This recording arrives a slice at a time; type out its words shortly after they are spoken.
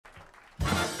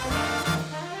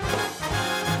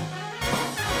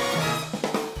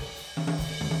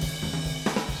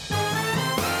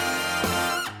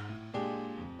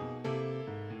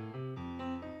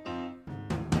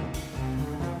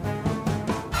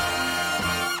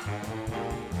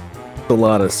a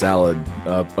lot of salad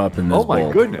up in this bowl. Oh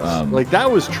my goodness. Like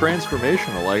that was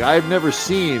transformational. Like I've never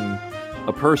seen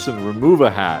a person remove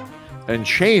a hat and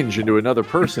change into another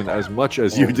person as much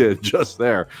as you did just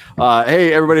there.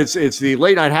 Hey everybody, it's the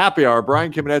late night happy hour.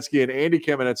 Brian Kamenetsky and Andy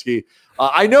Kamenetsky.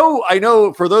 I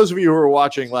know for those of you who were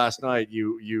watching last night,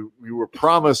 you were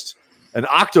promised an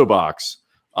Octobox.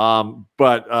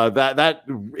 But that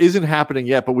isn't happening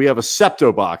yet, but we have a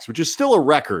Septo box, which is still a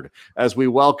record as we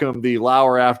welcome the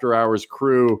Lour After Hours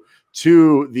crew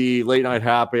to the late night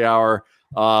happy hour.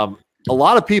 A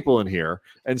lot of people in here.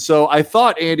 And so I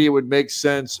thought, Andy, it would make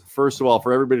sense, first of all,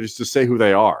 for everybody just to say who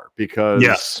they are,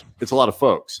 because it's a lot of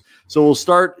folks. So we'll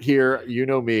start here. You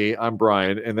know me, I'm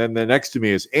Brian. And then the next to me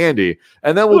is Andy.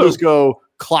 And then we'll just go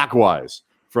clockwise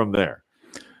from there.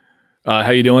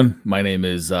 How you doing? My name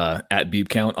is at Beep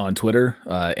Count on Twitter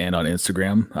and on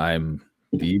Instagram. I'm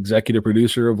the executive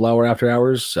producer of Lour After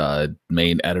Hours,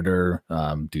 main editor,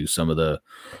 do some of the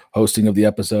hosting of the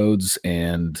episodes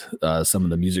and some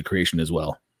of the music creation as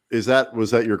well. Was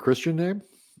that your Christian name?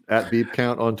 At Beep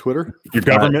Count on Twitter? Your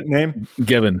government name?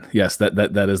 Given. Yes,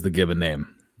 that is the given name.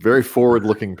 Very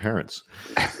forward-looking parents.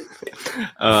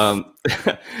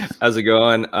 How's it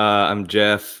going? I'm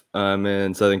Jeff. I'm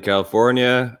in Southern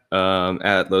California,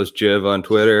 at Los Jiv on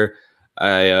Twitter.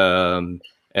 I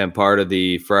am part of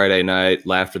the Friday night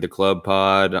Laughter the Club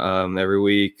pod every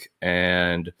week,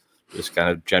 and just kind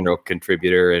of general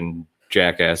contributor and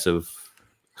jackass of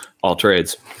all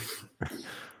trades.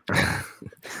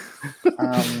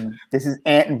 This is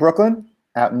Ant in Brooklyn,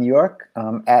 out in New York,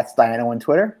 at Stiano on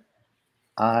Twitter.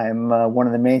 I'm one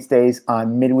of the mainstays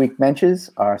on Midweek Benches,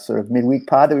 our sort of midweek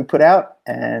pod that we put out.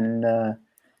 And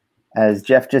as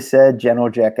Jeff just said, general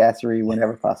jackassery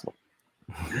whenever possible.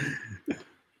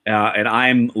 And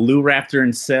I'm Lour After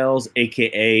in Sales,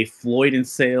 a.k.a. Floyd in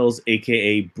Sales,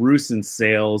 a.k.a. Bruce in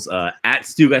Sales, at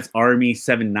Stugatz Army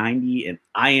 790. And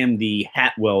I am the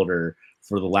hat welder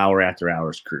for the Lour After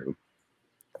Hours crew.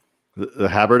 The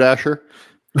haberdasher?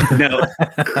 No,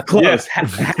 close.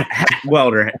 Hat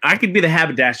welder. I could be the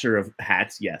haberdasher of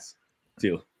hats, yes,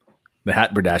 too. The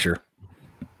hatberdasher.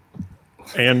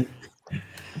 And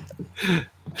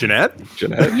Jeanette?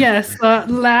 Yes,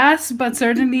 last but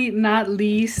certainly not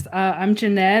least, I'm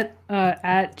Jeanette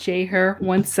at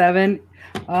jher17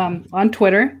 on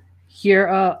Twitter.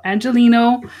 Here,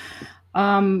 Angelino.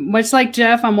 Much like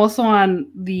Jeff, I'm also on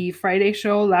the Friday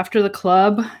show, Laughter the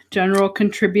Club, general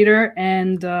contributor,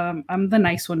 and I'm the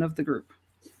nice one of the group.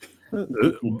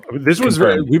 This was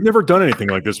we've never done anything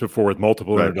like this before with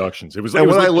multiple introductions. What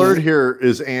I learned here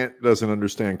is Ant doesn't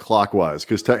understand clockwise,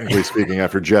 because technically speaking,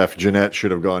 after Jeff, Jeanette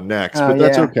should have gone next, but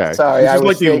that's okay. Sorry, this is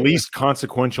like the least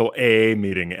consequential AA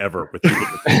meeting ever with people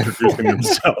introducing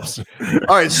themselves.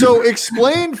 All right, so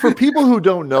explain for people who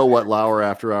don't know what Lour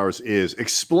After Hours is.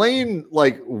 Explain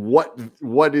like what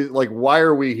is, like, why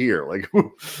are we here? Like,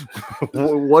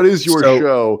 what is your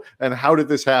show and how did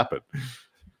this happen?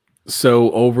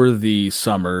 So over the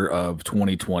summer of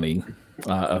 2020,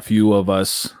 a few of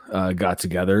us got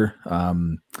together.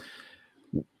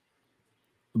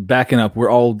 Backing up,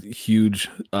 we're all huge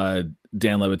Dan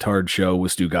LeBatard Show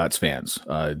with Stu Gotts fans,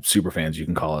 super fans, you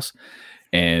can call us.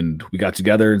 And we got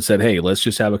together and said, hey, let's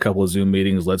just have a couple of Zoom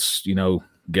meetings. Let's,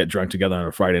 get drunk together on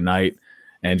a Friday night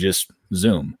and just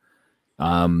Zoom.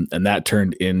 And that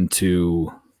turned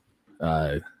into,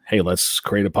 hey, let's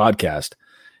create a podcast.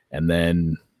 And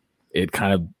then it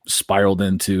kind of spiraled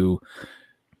into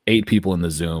 8 people in the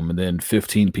Zoom, and then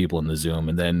 15 people in the Zoom.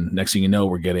 And then next thing you know,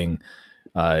 we're getting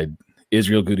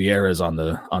Israel Gutierrez on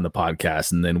the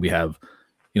podcast. And then we have,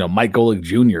 Mike Golick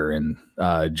Jr.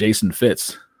 and Jason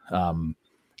Fitz. And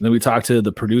then we talked to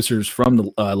the producers from the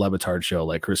LeBatard Show,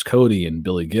 like Chris Cody and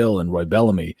Billy Gill and Roy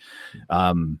Bellamy.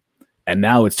 And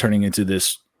now it's turning into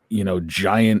this,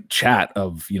 giant chat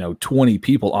of, 20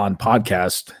 people on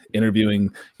podcast interviewing,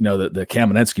 the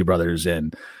Kamenetsky brothers.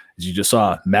 And as you just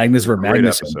saw, Magnus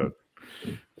Vermagnus.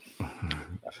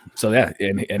 So yeah,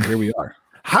 and here we are.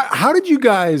 How did you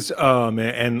guys,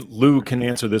 and Lou can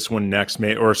answer this one next,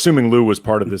 or assuming Lou was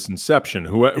part of this inception,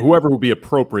 whoever would be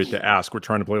appropriate to ask, we're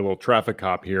trying to play a little traffic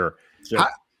cop here. Sure.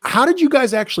 How did you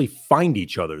guys actually find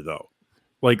each other though?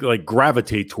 Like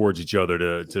gravitate towards each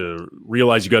other to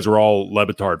realize you guys are all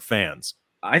LeBatard fans?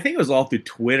 I think it was all through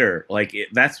Twitter.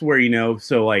 That's where,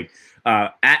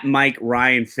 at Mike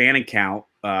Ryan fan account,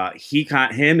 he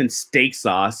caught him and Steak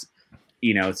Sauce.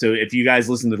 So if you guys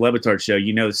listen to the LeBatard Show,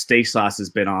 Steak Sauce has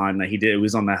been on. It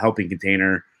was on the Helping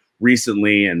Container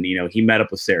recently, and he met up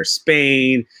with Sarah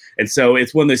Spain, and so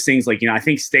it's one of those things. I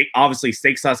think Steak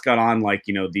Sauce got on one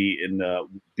of the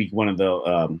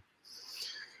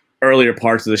earlier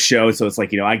parts of the show. So it's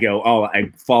like,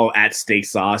 I follow at Steak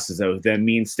Sauce. So then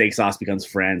me and Steak Sauce becomes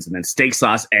friends. And then Steak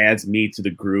Sauce adds me to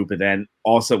the group. And then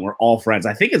also we're all friends.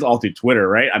 I think it's all through Twitter,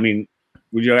 right? I mean,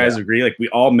 would you guys agree? Like we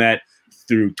all met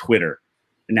through Twitter.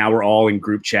 And now we're all in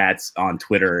group chats on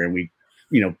Twitter. And we,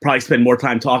 probably spend more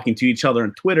time talking to each other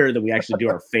on Twitter than we actually do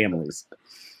our families.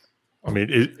 I mean,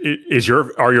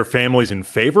 are your families in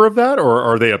favor of that, or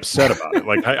are they upset about it?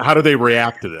 Like, how do they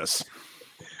react to this?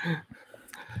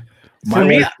 For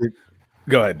me,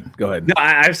 go ahead. No,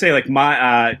 I say like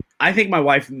I think my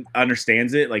wife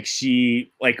understands it. Like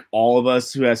she, like all of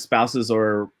us who have spouses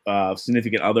or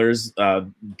significant others,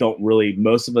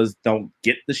 most of us don't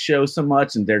get the show so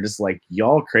much, and they're just like,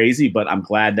 y'all crazy. But I'm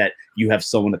glad that you have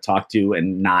someone to talk to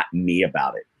and not me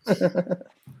about it.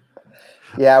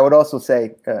 Yeah, I would also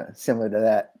say similar to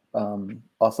that.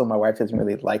 Also, my wife doesn't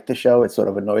really like the show. It sort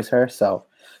of annoys her. So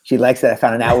she likes that I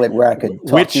found an outlet where I could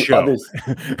talk to others.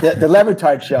 The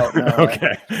LeBatard Show. No,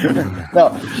 okay.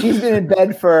 No, she's been in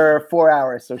bed for 4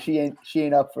 hours, so she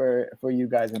ain't up for you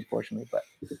guys, unfortunately. But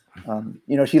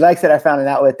she likes that I found an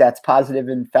outlet that's positive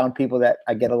and found people that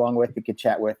I get along with and could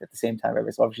chat with at the same time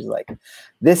every so often. She's like,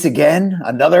 "This again?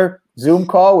 Another Zoom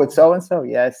call with so and so?"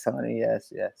 Yes, honey.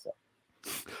 Yes. So.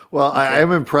 Well, I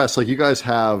am impressed. Like you guys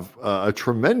have a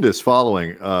tremendous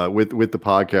following with the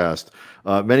podcast,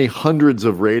 many hundreds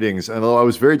of ratings. And although I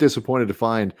was very disappointed to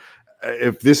find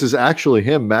if this is actually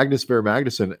him, Magnus Bear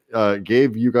Magnuson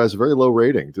gave you guys a very low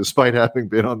rating despite having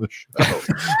been on the show.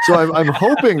 So I'm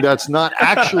hoping that's not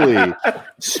actually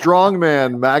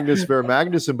strongman Magnus Bear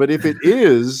Magnuson. But if it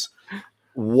is,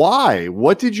 why?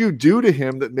 What did you do to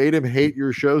him that made him hate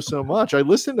your show so much? I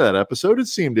listened to that episode. It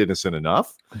seemed innocent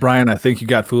enough. Brian, I think you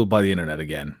got fooled by the internet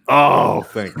again. Oh,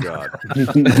 thank God.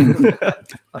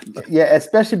 Yeah,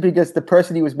 especially because the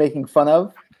person he was making fun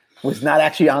of was not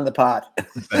actually on the pod.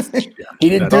 He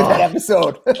didn't do that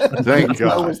episode. Thank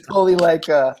God. It was totally like,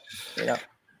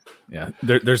 Yeah,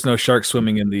 there's no shark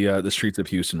swimming in the streets of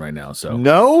Houston right now. So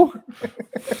no.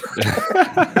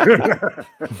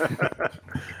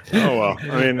 Oh well,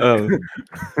 I mean,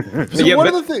 one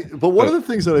of the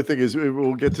things that I think is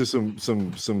we'll get to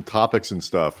some topics and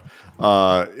stuff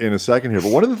in a second here.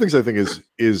 But one of the things I think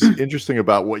is interesting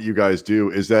about what you guys do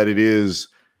is that it is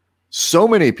so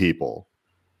many people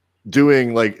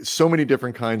doing like so many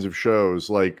different kinds of shows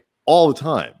like all the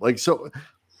time. Like so.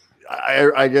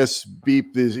 I guess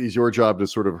Beep is your job to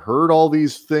sort of herd all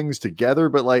these things together,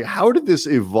 but like, how did this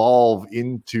evolve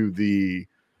into the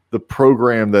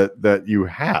program that you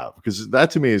have? Because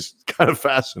that to me is kind of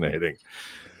fascinating.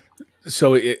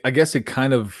 So I guess it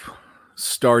kind of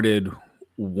started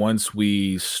once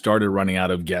we started running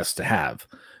out of guests to have.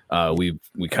 We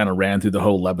kind of ran through the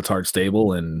whole LeBatard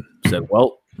stable and said,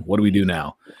 well, what do we do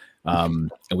now? And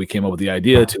we came up with the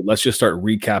idea to let's just start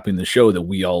recapping the show that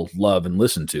we all love and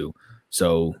listen to.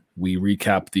 So we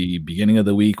recap the beginning of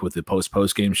the week with the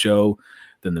post game show,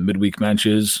 then the midweek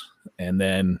mentions, and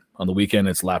then on the weekend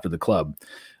it's Laugh at the Club.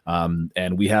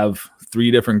 And we have 3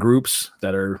 different groups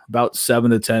that are about 7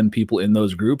 to 10 people in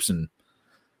those groups, and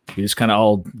we just kind of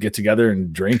all get together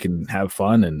and drink and have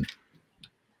fun and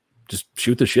just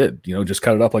shoot the shit. Just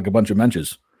cut it up like a bunch of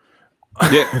mentions.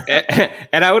 Yeah,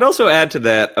 and I would also add to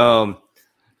that.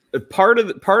 Part of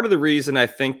the reason I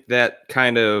think that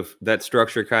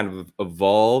structure kind of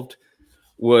evolved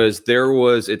was there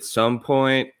was at some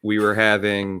point we were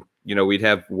having, we'd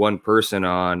have one person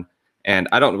on, and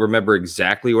I don't remember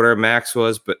exactly what our max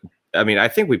was, but I mean, I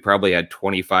think we probably had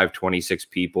 25, 26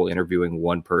 people interviewing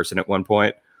one person at one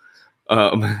point.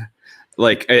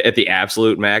 Like at the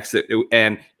absolute max,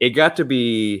 and it got to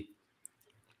be.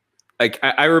 Like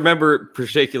I remember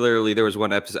particularly there was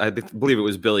one episode, I believe it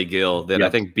was Billy Gill, that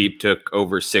I think Beep took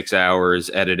over 6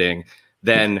 hours editing,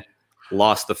 then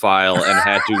lost the file and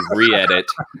had to re-edit.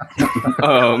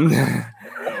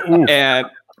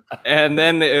 And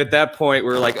then at that point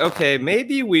we're like, okay,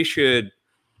 maybe we should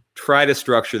try to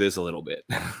structure this a little bit.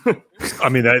 I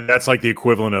mean, that's like the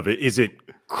equivalent of it. Is it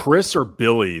Chris or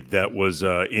Billy that was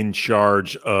in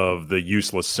charge of the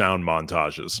useless sound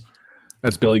montages?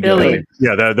 That's Billy.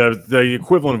 Yeah, the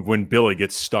equivalent of when Billy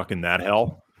gets stuck in that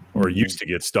hell, or used to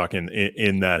get stuck in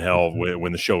that hell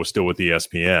when the show was still with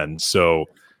ESPN. So,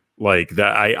 like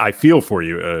that, I feel for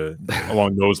you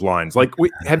along those lines. Like,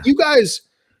 have you guys?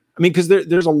 I mean, because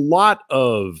there's a lot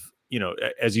of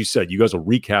as you said, you guys will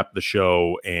recap the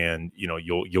show, and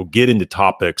you'll get into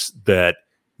topics that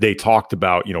they talked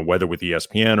about, whether with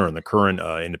ESPN or in the current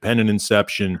independent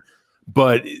inception.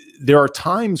 But there are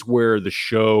times where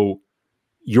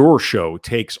your show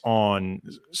takes on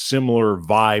similar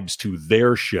vibes to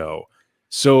their show.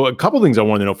 So a couple things I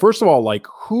want to know. First of all, like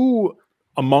who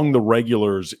among the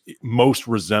regulars most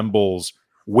resembles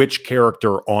which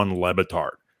character on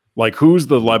LeBatard? Like, who's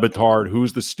the LeBatard?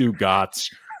 Who's the Stu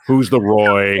Gatz? Who's the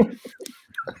Roy?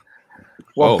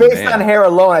 Well, based on hair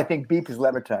alone, I think Beep is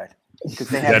LeBatard because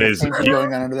they have the same thing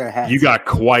going on under their hats. You got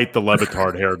quite the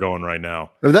LeBatard hair going right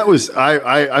now. That was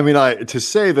I mean to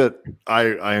say that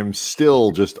I am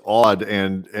still just awed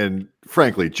and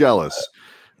frankly jealous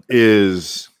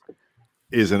is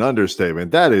an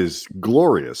understatement. That is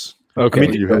glorious. Okay. I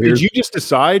mean, did you just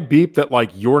decide, Beep, that like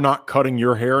you're not cutting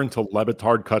your hair until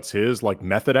LeBatard cuts his, like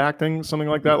method acting, something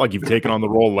like that? Like you've taken on the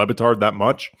role of LeBatard that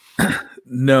much?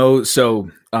 No.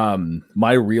 So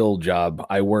my real job,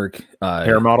 I work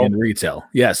hair model in retail.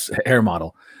 Yes, hair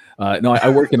model. No, I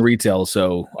work in retail.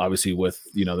 So obviously with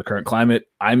the current climate,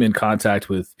 I'm in contact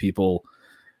with people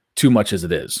too much as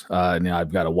it is. Now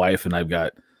I've got a wife and I've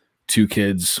got 2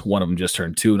 kids. One of them just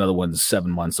turned 2, another one's 7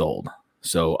 months old.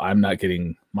 So I'm not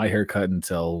getting my hair cut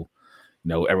until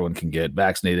everyone can get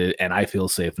vaccinated and I feel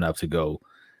safe enough to go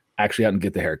actually out and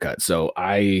get the haircut. So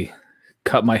I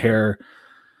cut my hair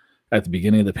at the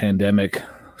beginning of the pandemic,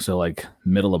 so like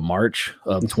middle of March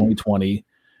of 2020,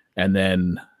 and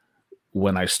then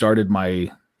when I started my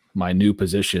new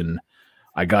position,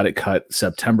 I got it cut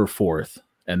September 4th,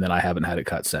 and then I haven't had it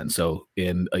cut since. So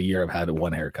in a year, I've had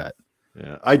 1 haircut.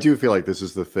 Yeah, I do feel like this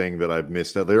is the thing that I've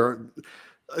missed out.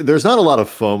 There's not a lot of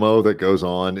FOMO that goes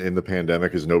on in the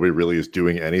pandemic because nobody really is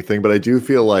doing anything. But I do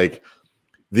feel like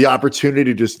the opportunity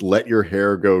to just let your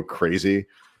hair go crazy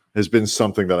has been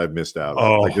something that I've missed out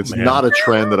on. Like it's not a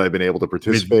trend that I've been able to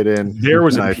participate in. There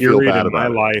was a period in my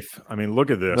life. I mean, look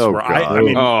at this.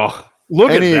 Look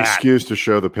any at excuse to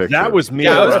show the picture. That was me.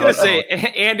 Yeah, I was going to say,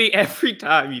 Andy, every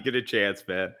time you get a chance,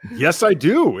 man. Yes, I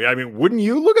do. I mean, wouldn't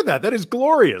you? Look at that. That is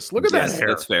glorious. Look at that hair.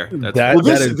 That's fair.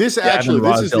 This is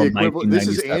the equivalent. This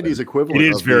is Andy's equivalent. It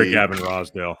is very Gavin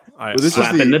Rosdale. This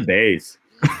is in the base.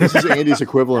 This is Andy's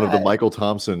equivalent of the Michael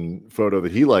Thompson photo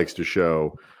that he likes to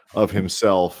show of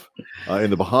himself in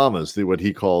the Bahamas, what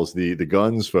he calls the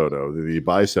guns photo, the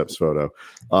biceps photo.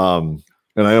 And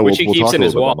I know we'll talk a little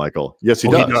bit about Michael. Yes, he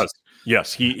does. He does.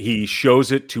 Yes, he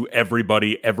shows it to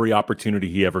everybody, every opportunity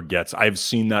he ever gets. I've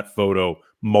seen that photo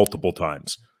multiple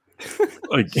times.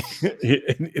 Like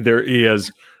he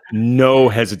has no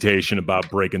hesitation about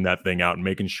breaking that thing out and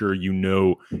making sure you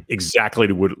know exactly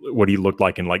what he looked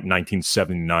like in like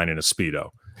 1979 in a Speedo.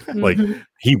 Like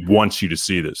he wants you to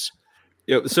see this.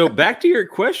 Yeah. So back to your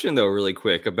question though, really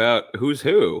quick about who's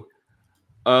who.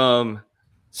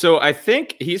 So I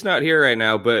think he's not here right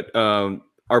now, but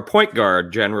our point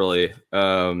guard generally,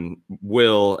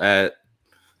 Will at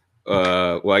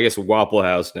I guess Waffle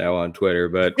House now on Twitter,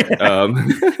 but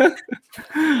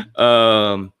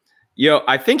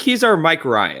I think he's our Mike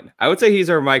Ryan. I would say he's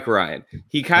our Mike Ryan.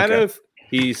 He kind of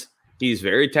he's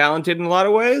very talented in a lot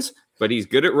of ways, but he's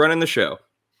good at running the show.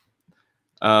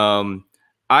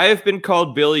 I have been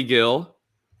called Billy Gill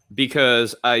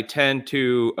because I tend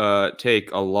to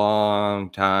take a long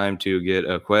time to get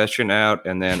a question out,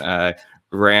 and then I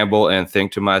ramble and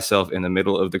think to myself in the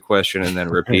middle of the question, and then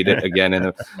repeat it again. I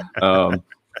don't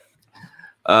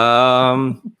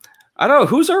know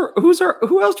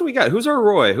who else do we got? Who's our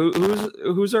Roy?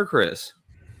 Who's our Chris?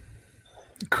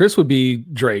 Chris would be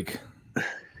Drake.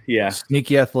 Yeah,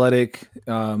 sneaky athletic.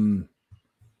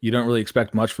 You don't really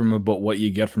expect much from him, but what you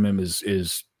get from him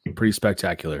is pretty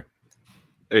spectacular.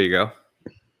 There you go.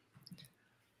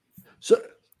 So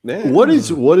what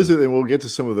is it? And we'll get to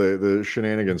some of the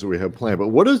shenanigans that we have planned. But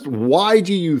why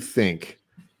do you think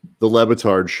the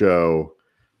LeBatard Show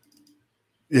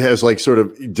has like sort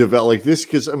of developed like this?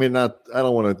 Because I mean, I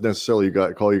don't want to necessarily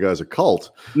call you guys a cult.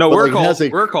 No, we're a cult.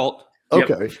 We're a cult.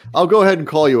 Okay, yep. I'll go ahead and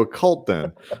call you a cult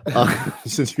then,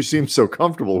 since you seem so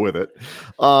comfortable with it.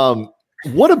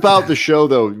 What about the show,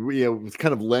 though?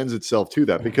 Kind of lends itself to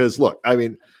that because, look, I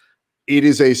mean, it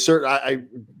is a certain.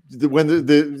 When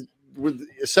the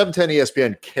 710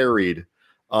 ESPN carried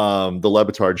the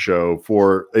LeBatard Show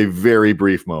for a very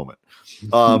brief moment,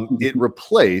 it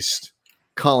replaced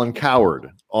Colin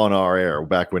Cowherd on our air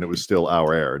back when it was still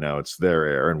our air. Now it's their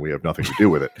air, and we have nothing to do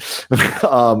with it.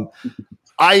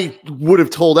 I would have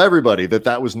told everybody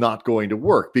that was not going to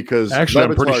work because actually,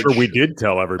 I'm pretty sure we did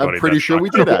tell everybody. I'm pretty sure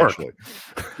we did actually.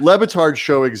 LeBatard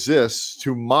Show exists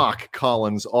to mock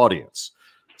Colin's audience,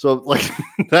 so like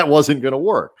that wasn't going to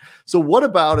work. So what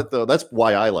about it though? That's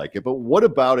why I like it. But what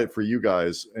about it for you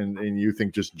guys? And you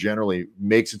think just generally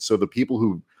makes it so the people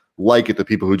who like it, the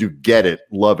people who do get it,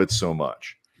 love it so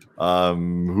much.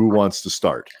 Who wants to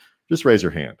start? Just raise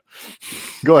your hand.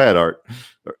 Go ahead, Art.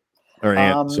 Or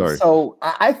Ant, sorry. So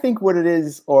I think what it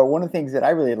is, or one of the things that I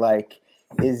really like,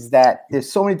 is that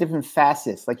there's so many different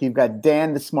facets. Like you've got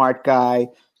Dan, the smart guy.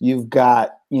 You've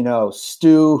got,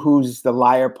 Stu, who's the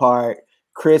liar part.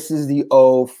 Chris is the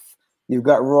oaf. You've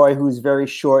got Roy, who's very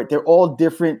short. They're all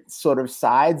different sort of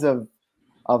sides of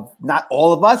not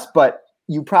all of us, but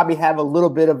you probably have a little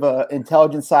bit of a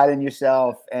intelligent side in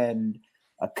yourself and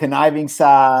a conniving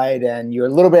side, and you're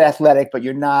a little bit athletic, but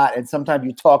you're not. And sometimes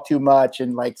you talk too much.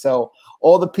 And so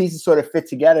all the pieces sort of fit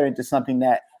together into something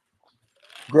that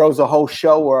grows a whole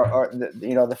show or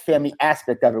the family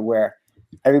aspect of it, where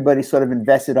everybody's sort of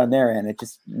invested on their end. It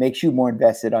just makes you more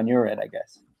invested on your end, I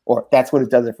guess. Or that's what it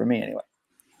does it for me anyway.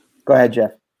 Go ahead,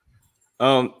 Jeff.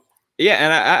 Yeah,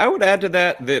 and I would add to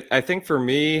that I think for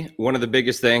me, one of the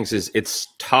biggest things is it's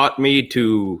taught me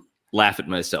to laugh at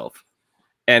myself.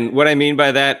 And what I mean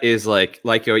by that is like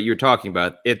what you're talking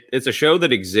about. It's a show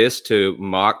that exists to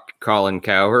mock Colin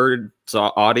Cowherd's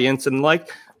audience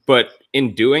but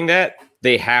in doing that,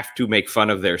 they have to make fun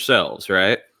of themselves,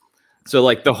 right? So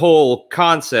like the whole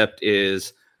concept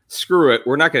is, screw it,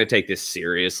 we're not going to take this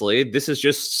seriously. This is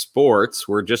just sports.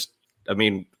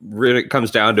 Really it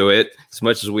comes down to it, as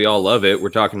much as we all love it, we're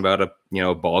talking about a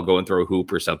ball going through a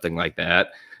hoop or something like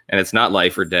that, and it's not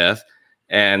life or death.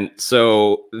 And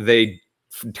so they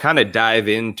kind of dive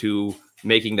into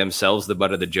making themselves the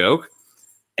butt of the joke,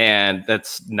 and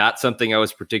that's not something I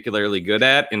was particularly good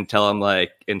at until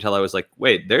I was like,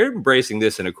 wait, they're embracing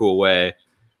this in a cool way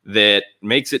that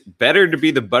makes it better to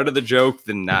be the butt of the joke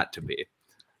than not to be.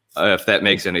 If that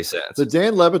makes any sense. The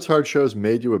Dan LeBatard Show's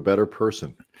made you a better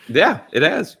person. Yeah, it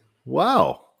has.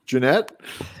 Wow. Jeanette?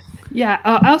 Yeah,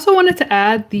 I also wanted to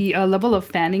add the level of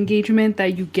fan engagement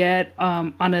that you get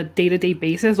on a day-to-day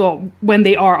basis, or when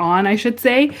they are on, I should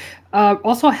say,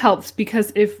 also helps,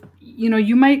 because if,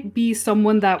 you might be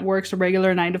someone that works a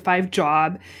regular 9-to-5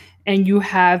 job and you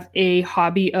have a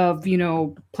hobby of,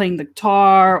 playing the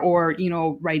guitar or,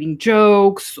 writing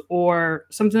jokes or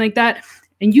something like that,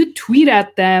 and you tweet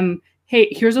at them, hey,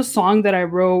 here's a song that I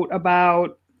wrote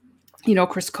about,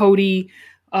 Chris Cody,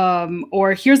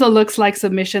 or here's a looks like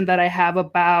submission that I have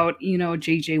about,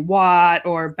 JJ Watt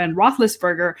or Ben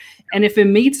Roethlisberger. And if it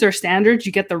meets their standards,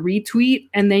 you get the retweet,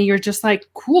 and then you're just like,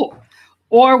 cool.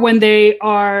 Or when they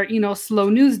are, slow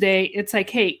news day, it's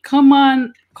like, hey, come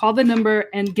on, call the number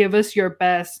and give us your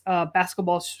best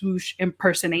basketball swoosh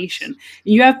impersonation. And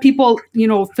you have people,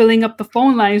 filling up the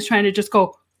phone lines trying to just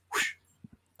go, whoosh.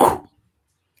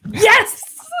 Yes!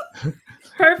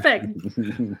 Perfect.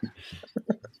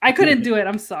 I couldn't do it.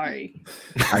 I'm sorry.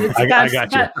 I got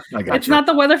you. It's not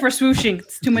the weather for swooshing.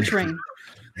 It's too much rain.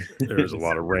 There's a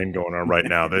lot of rain going on right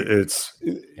now.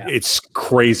 It's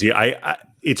crazy.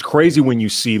 It's crazy when you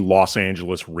see Los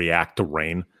Angeles react to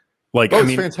rain.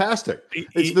 It's fantastic.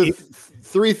 It's the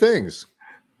three things.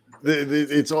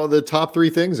 It's all the top three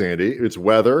things, Andy. It's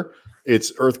weather,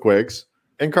 it's earthquakes,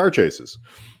 and car chases.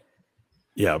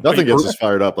 Yeah, nothing gets us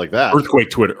fired up like that.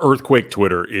 Earthquake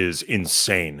Twitter is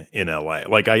insane in LA.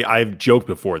 I've joked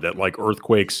before that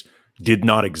earthquakes did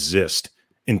not exist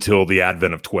until the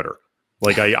advent of Twitter.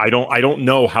 I don't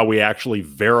know how we actually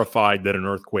verified that an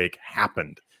earthquake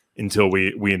happened until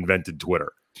we invented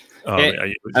Twitter.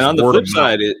 And on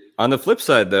the flip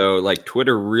side, though,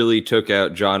 Twitter really took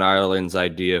out John Ireland's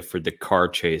idea for the car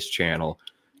chase channel,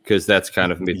 because that's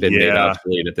kind of been made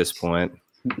obsolete at this point.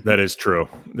 That is true.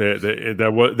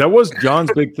 That was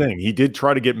John's big thing. He did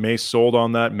try to get Mace sold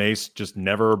on that. Mace just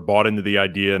never bought into the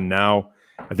idea. And now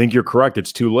I think you're correct.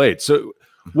 It's too late. So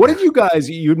what did you guys,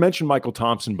 you had mentioned Michael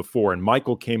Thompson before, and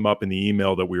Michael came up in the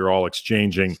email that we were all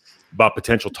exchanging about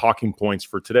potential talking points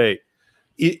for today.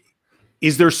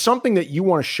 Is there something that you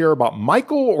want to share about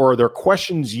Michael, or are there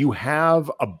questions you have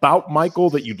about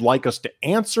Michael that you'd like us to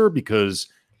answer because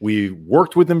we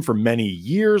worked with him for many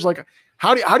years?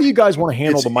 How do you guys want to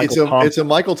handle the Michael Thompson? It's a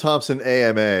Michael Thompson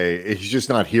AMA. He's just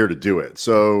not here to do it.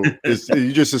 So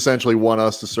you just essentially want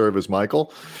us to serve as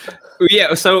Michael?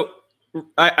 Yeah. So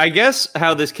I guess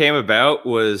how this came about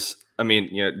was,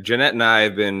 Jeanette and I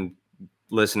have been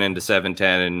listening to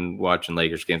 710 and watching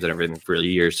Lakers games and everything for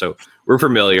years, so we're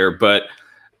familiar. But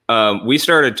we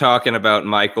started talking about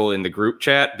Michael in the group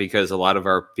chat because a lot of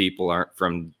our people aren't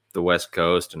from the West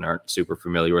Coast and aren't super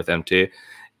familiar with MT,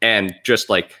 and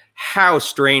just how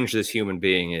strange this human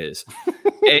being is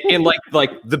in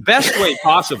the best way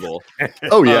possible.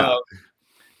 Oh yeah.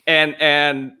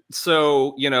 And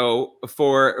so,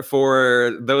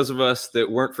 for those of us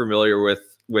that weren't familiar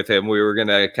with him, we were going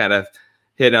to kind of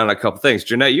hit on a couple things.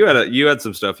 Jeanette, you had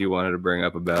some stuff you wanted to bring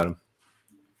up about him.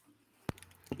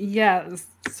 Yeah.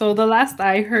 So the last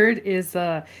I heard is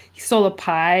he stole a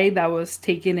pie that was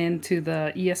taken into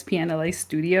the ESPN LA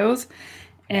studios,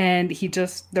 and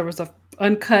there was a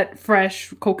uncut,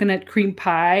 fresh coconut cream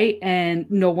pie, and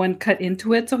no one cut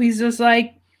into it. So he's just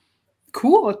like,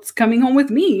 cool, it's coming home with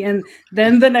me. And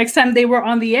then the next time they were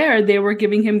on the air, they were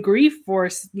giving him grief for,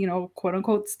 quote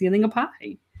unquote, stealing a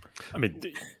pie. I mean,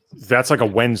 that's like a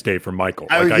Wednesday for Michael.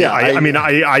 I mean,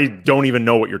 I don't even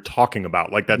know what you're talking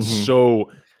about. Like, that's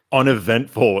so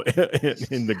uneventful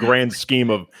in the grand scheme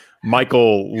of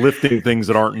Michael lifting things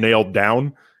that aren't nailed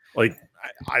down. Like,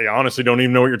 I honestly don't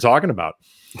even know what you're talking about.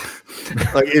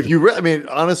 Like, if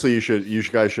honestly, you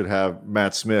guys should have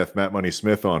Matt Money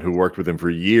Smith on, who worked with him for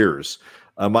years.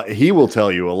 He will tell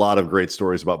you a lot of great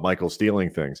stories about Michael stealing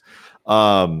things.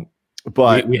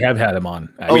 But we have had him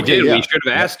on. We did. Yeah. We should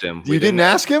have asked him. You didn't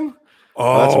ask him?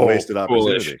 Oh, that's a wasted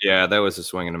opportunity. Foolish. Yeah, that was a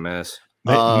swing and a miss.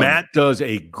 Matt does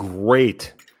a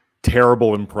great,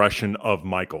 terrible impression of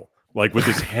Michael. Like, with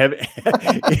this heavy,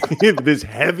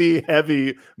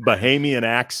 heavy Bahamian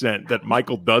accent that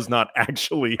Michael does not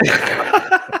actually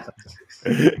have.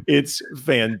 It's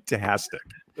fantastic.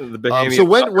 So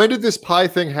when did this pie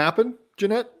thing happen,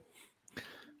 Jeanette?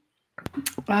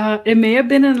 It may have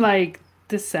been in like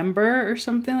December or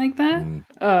something like that.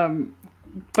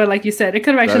 But like you said, it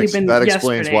could have actually been. That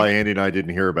explains yesterday. why Andy and I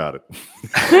didn't hear about it.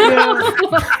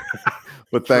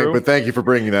 But thank you for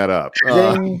bringing that up.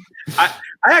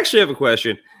 I actually have a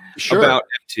question about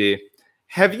MT.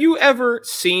 Have you ever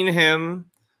seen him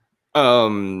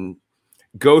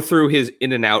go through his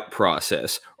in and out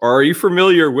process, or are you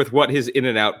familiar with what his in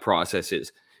and out process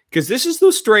is? Because this is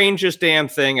the strangest damn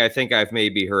thing I think I've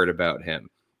maybe heard about him.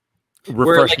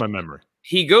 Refresh my memory.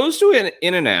 He goes to an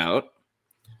in and out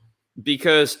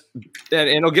because, and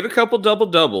he'll get a couple double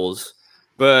doubles,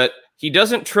 but he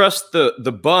doesn't trust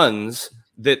the buns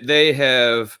that they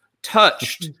have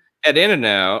touched at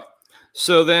In-N-Out.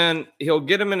 So then he'll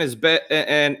get him in his bed,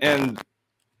 and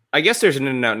I guess there's an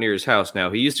In-N-Out near his house now.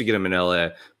 He used to get him in LA,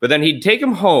 but then he'd take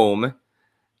him home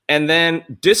and then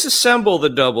disassemble the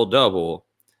double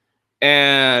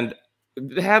and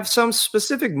have some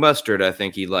specific mustard I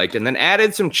think he liked, and then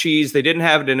added some cheese. They didn't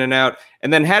have it In-N-Out,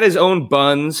 and then had his own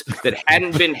buns that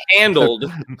hadn't been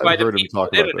handled by the people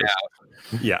at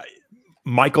In-N-Out. Yeah.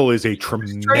 Michael is a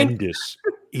tremendous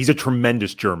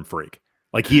germ freak.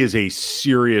 Like, he is a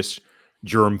serious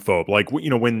germ phobe. Like,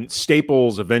 when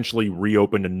Staples eventually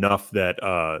reopened enough that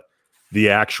the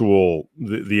actual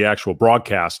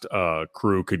broadcast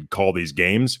crew could call these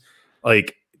games,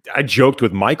 like, I joked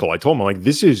with Michael. I told him, like,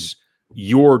 this is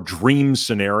your dream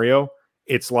scenario.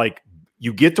 It's like,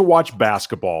 you get to watch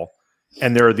basketball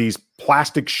and there are these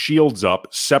plastic shields up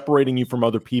separating you from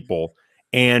other people,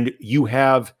 and you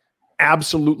have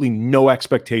absolutely no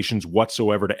expectations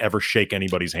whatsoever to ever shake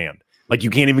anybody's hand. Like, you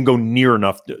can't even go near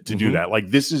enough to do that. Like,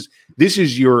 this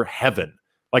is your heaven.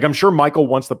 Like, I'm sure Michael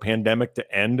wants the pandemic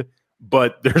to end,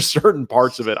 but there's certain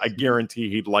parts of it I guarantee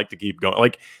he'd like to keep going.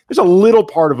 Like, there's a little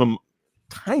part of him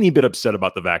tiny bit upset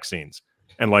about the vaccines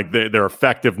and like their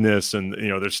effectiveness, and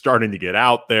they're starting to get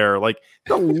out there. Like,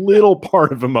 a little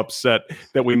part of him upset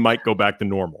that we might go back to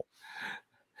normal.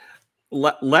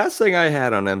 Last thing I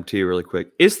had on MT really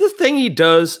quick is the thing he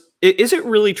does. Is it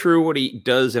really true what he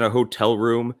does in a hotel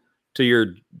room, to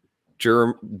your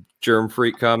germ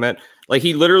freak comment? Like,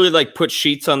 he literally like puts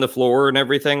sheets on the floor and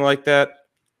everything like that.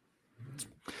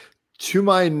 To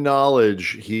my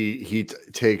knowledge, he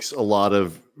takes a lot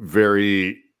of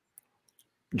very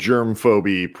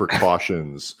germ-phobic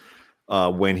precautions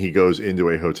when he goes into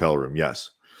a hotel room. Yes.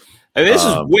 And this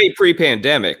is way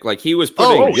pre-pandemic. Like, he was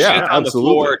putting sheets on the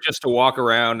floor just to walk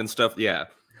around and stuff. Yeah.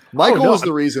 Michael was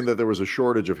the reason that there was a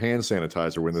shortage of hand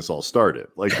sanitizer when this all started.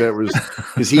 Like, that was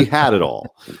because he had it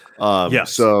all.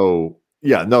 Yes. So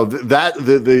yeah, no,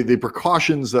 the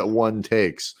precautions that one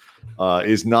takes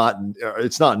is not,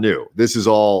 it's not new. This is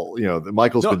all,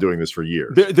 Michael's been doing this for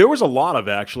years. There was a lot of,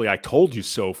 actually, I told you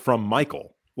so from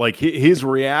Michael. Like, his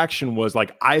reaction was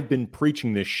like, I've been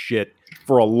preaching this shit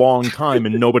for a long time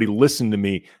and nobody listened to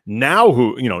me. Now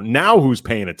who's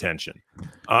paying attention?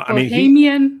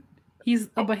 He's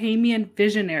a Bahamian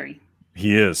visionary.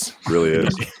 He is. Really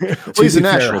is. Well, he's a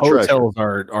national treasure. Hotels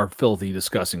are filthy,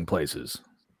 disgusting places.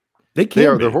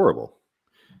 They're horrible.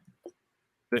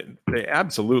 They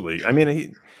absolutely. I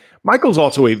mean, Michael's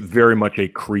also very much a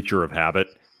creature of habit.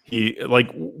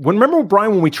 Remember,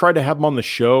 Brian, when we tried to have him on the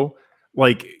show,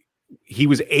 like, he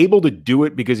was able to do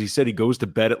it because he said he goes to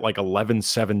bed at like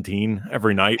 11:17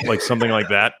 every night, like something like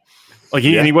that. Like,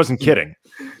 and he wasn't kidding.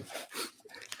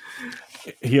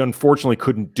 He unfortunately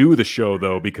couldn't do the show,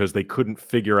 though, because they couldn't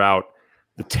figure out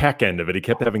the tech end of it. He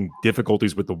kept having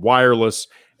difficulties with the wireless,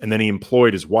 and then he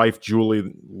employed his wife,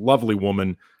 Julie, lovely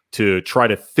woman, to try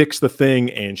to fix the thing,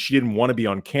 and she didn't want to be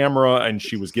on camera, and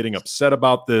she was getting upset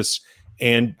about this.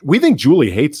 And we think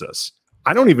Julie hates us.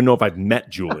 I don't even know if I've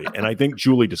met Julie. And I think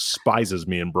Julie despises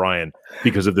me and Brian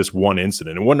because of this one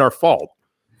incident. It wasn't our fault.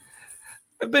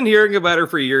 I've been hearing about her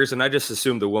for years, and I just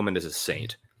assumed the woman is a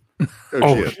saint. But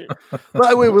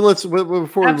wait,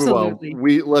 before Absolutely.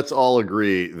 we move on, let's all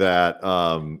agree that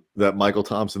that Michael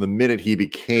Thompson, the minute he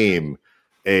became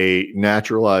a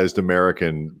naturalized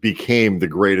American, became the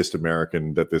greatest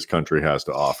American that this country has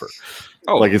to offer.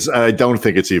 Oh, Like I don't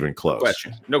think it's even close.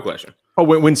 No question. Oh,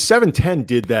 when 710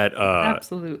 did that,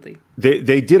 Absolutely.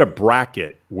 they did a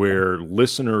bracket where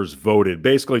listeners voted,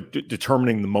 basically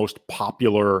determining the most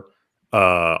popular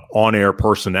on-air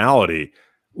personality.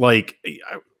 Like,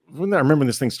 when I remember when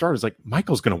this thing started, it's like,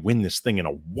 Michael's going to win this thing in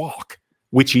a walk,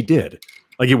 which he did.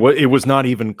 Like, it was not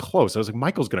even close. I was like,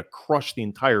 Michael's going to crush the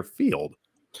entire field.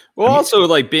 Well, also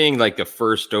like being like the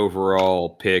first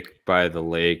overall pick by the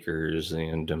Lakers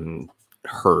and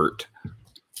hurt.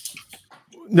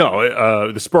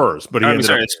 No, the Spurs. But I'm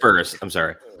sorry, it's Spurs. I'm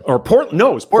sorry. Or Portland.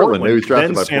 No, it's Portland. Portland. Maybe drafted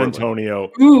Then by San Portland. Antonio.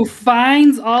 Ooh,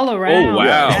 fines all around. Oh,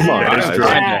 wow. Come on, That is guys. true.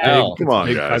 Yeah. Come on,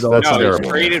 Big guys. five That's No, terrible. it's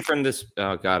traded from this.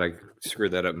 Oh God, I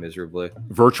screwed that up miserably.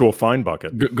 Virtual fine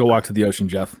bucket. Go walk to the ocean,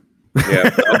 Jeff. Yeah,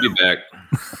 I'll be back.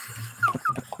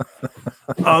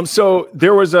 So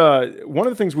there was one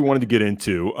of the things we wanted to get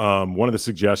into. One of the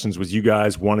suggestions was you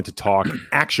guys wanted to talk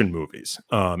action movies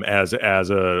as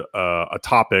a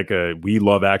topic. We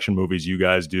love action movies. You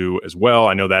guys do as well.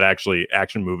 I know that actually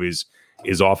action movies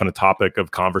is often a topic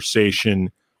of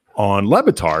conversation on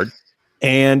LeBatard.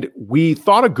 And we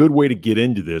thought a good way to get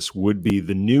into this would be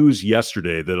the news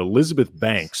yesterday that Elizabeth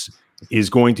Banks is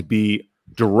going to be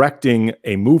directing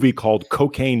a movie called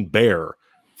Cocaine Bear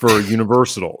for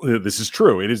Universal. This is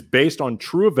true. It is based on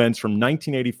true events from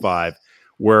 1985,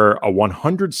 where a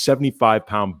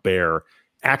 175-pound bear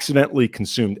accidentally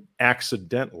consumed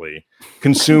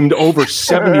over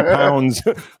 70 pounds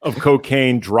of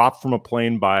cocaine dropped from a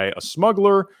plane by a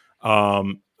smuggler.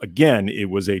 Again, it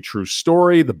was a true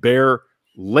story. The bear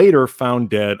later found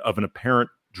dead of an apparent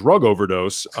drug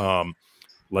overdose.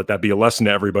 Let that be a lesson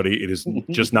to everybody. It is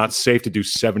just not safe to do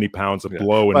 70 pounds of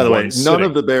blow. By the way, one none sitting.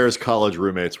 of the Bears' college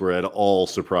roommates were at all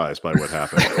surprised by what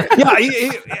happened.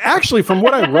 Actually, from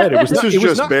what I read, it was This not, was it was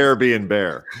just not, Bear being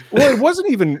Bear. Well,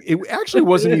 it actually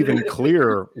wasn't even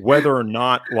clear whether or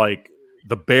not like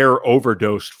the bear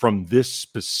overdosed from this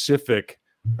specific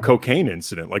cocaine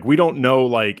incident. Like, we don't know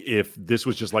like if this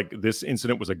was just like this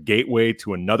incident was a gateway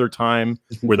to another time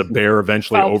where the bear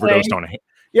eventually Foul overdosed play.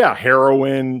 on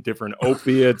heroin, different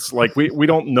opiates. Like we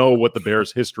don't know what the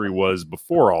bear's history was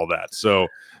before all that. So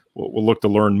we'll look to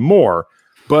learn more.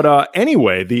 But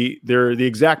anyway, the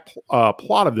exact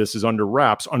plot of this is under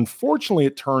wraps. Unfortunately,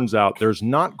 it turns out there's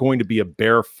not going to be a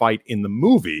bear fight in the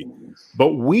movie,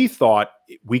 but we thought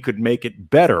we could make it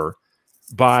better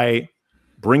by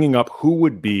bringing up who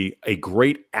would be a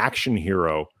great action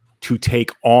hero to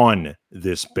take on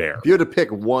this bear. If you had to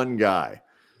pick one guy,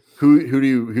 who do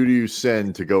you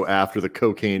send to go after the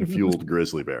cocaine-fueled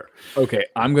grizzly bear? Okay,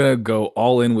 I'm gonna go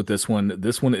all in with this one.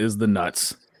 This one is the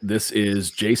nuts. This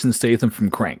is Jason Statham from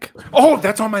Crank. Oh,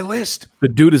 that's on my list. The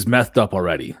dude is methed up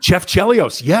already. Jeff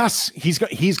Chelios. Yes, he's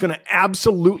going to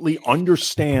absolutely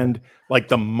understand like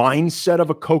the mindset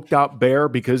of a coked out bear,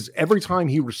 because every time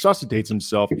he resuscitates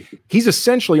himself, he's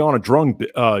essentially on a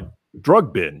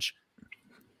drug binge.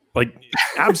 Like,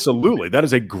 absolutely. That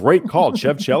is a great call,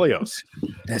 Chev Chelios.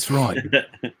 That's right.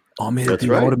 I'm here That's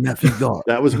to right. all the meth you got.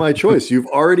 That was my choice. You've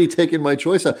already taken my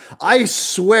choice. I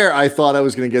swear I thought I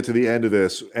was going to get to the end of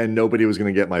this and nobody was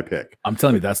going to get my pick. I'm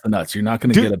telling you, that's the nuts. You're not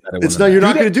going to get a better one. You're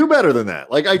not going to do better than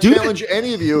that. Like, I challenge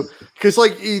any of you, because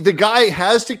like the guy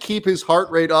has to keep his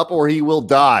heart rate up or he will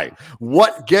die.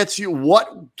 What keeps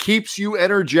you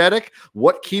energetic?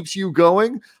 What keeps you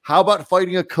going? How about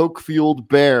fighting a coke-fueled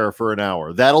bear for an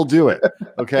hour? That'll do it.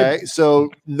 Okay. So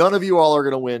none of you all are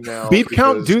going to win now. Beep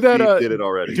count, do that. Beep did it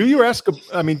already. Do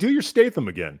your Statham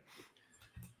again.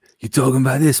 You talking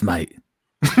about this, mate?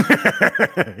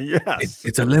 Yes.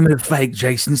 It's a limited fake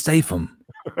Jason Statham.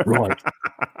 Right.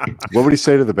 What would he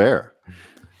say to the bear?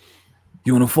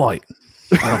 You want to fight?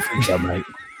 I don't think so, mate.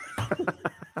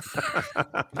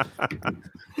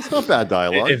 It's not bad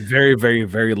dialogue. A very, very,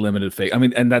 very limited fake. I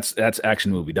mean, and that's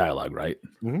action movie dialogue, right?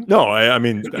 No, I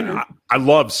mean, I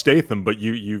love Statham, but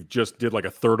you just did like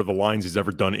a third of the lines he's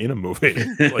ever done in a movie.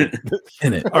 Like,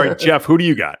 In it. all right, Jeff, who do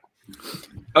you got?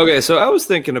 Okay, so I was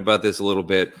thinking about this a little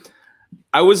bit.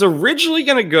 I was originally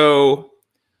going to go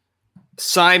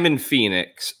Simon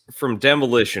Phoenix from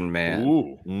Demolition Man.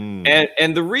 Ooh.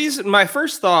 And the reason, my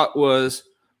first thought was,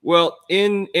 well,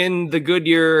 in the good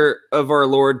year of our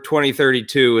Lord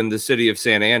 2032 in the city of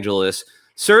San Angeles,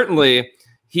 certainly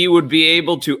he would be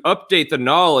able to update the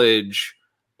knowledge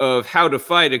of how to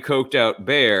fight a coked out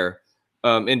bear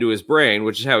into his brain,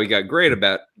 which is how he got great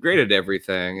at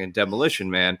everything in Demolition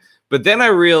Man. But then I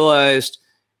realized,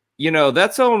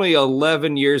 that's only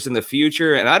 11 years in the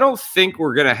future, and I don't think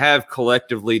we're going to have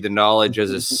collectively the knowledge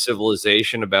as a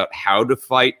civilization about how to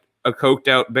fight a coked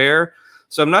out bear.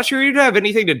 So I'm not sure he'd have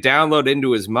anything to download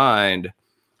into his mind.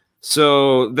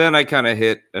 So then I kind of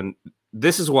hit, and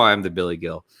this is why I'm the Billy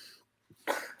Gill.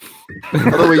 By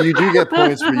the way, you do get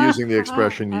points for using the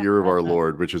expression "Year of Our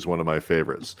Lord," which is one of my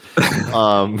favorites.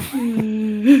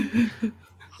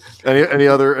 Any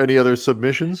other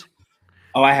submissions?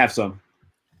 Oh, I have some.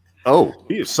 Oh,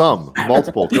 some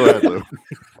multiple. Go ahead, Lou.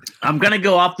 I'm gonna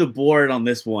go off the board on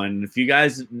this one. If you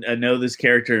guys know this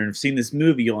character and have seen this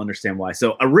movie, you'll understand why.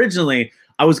 So originally,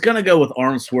 I was gonna go with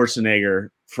Arnold Schwarzenegger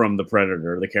from The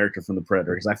Predator, the character from The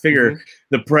Predator, because I figure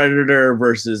the Predator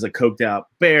versus a coked out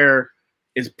bear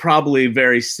is probably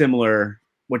very similar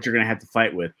what you're going to have to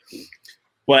fight with.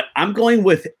 But I'm going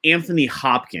with Anthony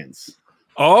Hopkins.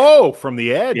 Oh, from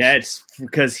The Edge. Yeah, it's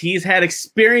because he's had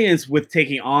experience with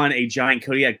taking on a giant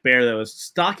Kodiak bear that was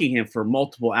stalking him for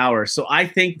multiple hours. So I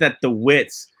think that the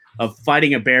wits of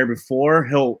fighting a bear before,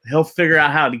 he'll figure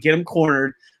out how to get him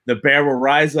cornered. The bear will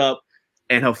rise up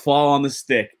and he'll fall on the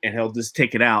stick and he'll just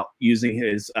take it out using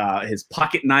his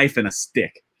pocket knife and a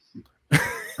stick.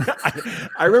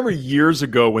 I remember years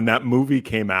ago when that movie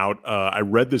came out, I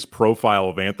read this profile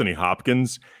of Anthony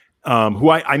Hopkins,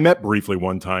 who I met briefly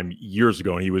one time years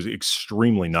ago, and he was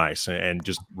extremely nice and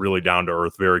just really down to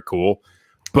earth, very cool.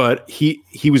 But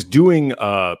he was doing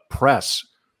press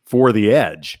for The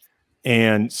Edge,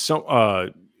 and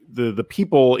so the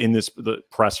people in the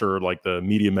presser, like the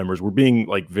media members, were being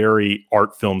like very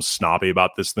art film snobby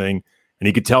about this thing, and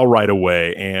he could tell right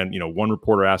away. And one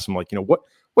reporter asked him, like,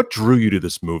 what drew you to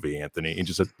this movie, Anthony? He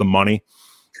just said, the money.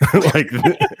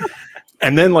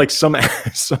 And then like some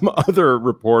other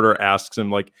reporter asks him,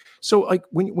 like, so like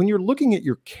when you're looking at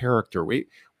your character,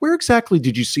 where exactly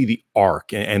did you see the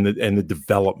arc and the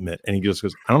development? And he just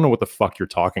goes, I don't know what the fuck you're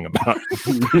talking about,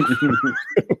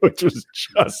 which was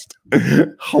just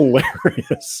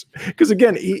hilarious. Because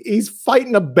again, he's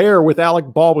fighting a bear with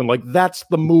Alec Baldwin. Like, that's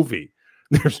the movie.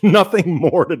 There's nothing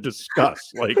more to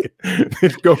discuss. Like,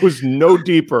 it goes no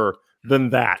deeper than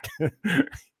that.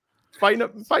 Fighting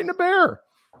a bear.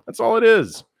 That's all it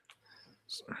is.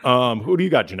 Who do you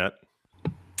got, Jeanette?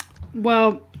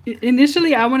 Well,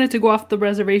 initially I wanted to go off the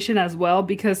reservation as well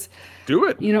because, do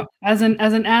it. As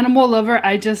an animal lover,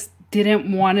 I just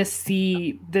didn't want to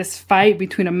see this fight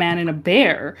between a man and a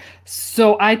bear.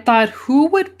 So I thought, who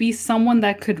would be someone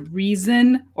that could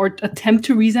reason or attempt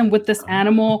to reason with this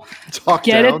animal? Talk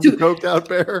down the coked out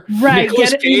bear. Right.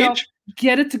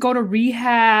 Get it to go to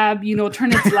rehab,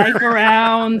 turn its life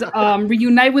around,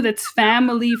 reunite with its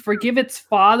family, forgive its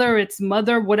father, its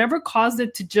mother, whatever caused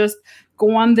it to just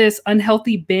go on this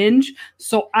unhealthy binge.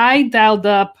 So I dialed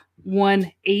up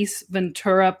one Ace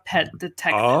Ventura, Pet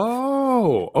Detective.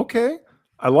 Oh, okay.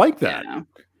 I like that. Yeah.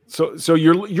 So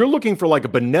you're looking for like a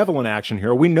benevolent action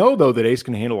hero. We know though that Ace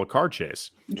can handle a car chase.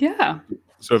 Yeah.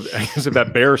 So if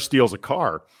that bear steals a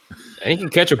car, and he can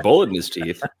catch a bullet in his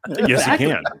teeth. Yes, he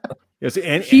can. Yes,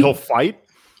 and he'll fight.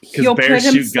 He'll put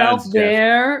himself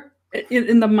there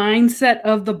in the mindset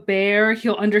of the bear.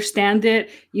 He'll understand it.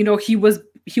 He was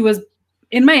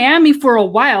in Miami for a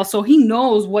while, so he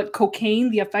knows what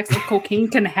the effects of cocaine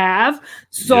can have.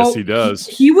 So yes, he does.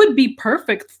 He would be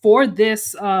perfect for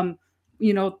this,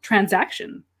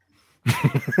 transaction.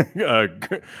 La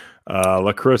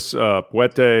Chris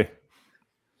Puete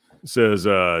says,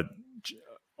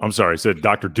 said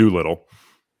Dr. Doolittle.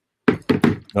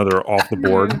 Another off the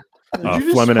board. Did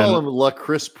you just call him La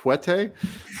Chris Puete?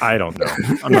 I don't know.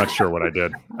 I'm not sure what I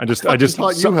did. I just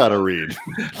taught you how to read.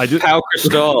 How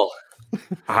Cristal.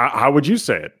 How would you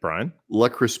say it, Brian? La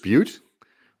Crispute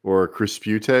or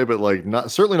Crispute, but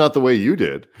certainly not the way you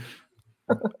did.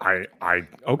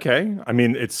 Okay. I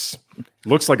mean,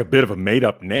 looks like a bit of a made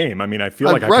up name. I mean, I feel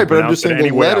like right, but I'm just saying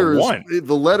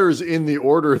the letters in the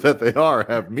order that they are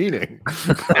have meaning.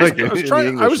 I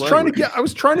was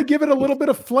trying to give it a little bit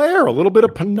of flair, a little bit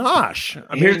of panache.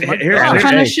 Here's my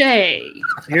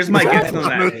guess on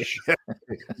that.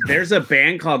 There's a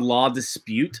band called Law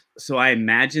Dispute, so I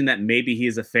imagine that maybe he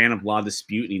is a fan of Law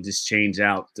Dispute and he just changed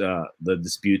out the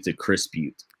dispute to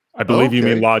Crispute. I believe you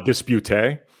mean Law Dispute.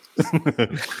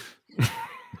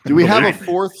 Do we have a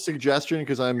fourth suggestion?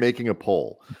 Because I'm making a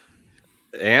poll.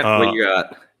 Ant, what you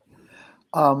got?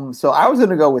 So I was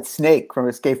going to go with Snake from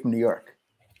Escape from New York.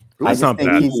 I just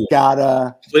think he's got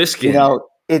a, Pliskin.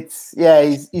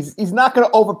 he's not going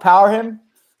to overpower him,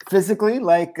 physically,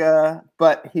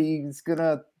 but he's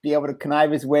gonna be able to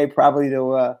connive his way probably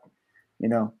to,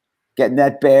 getting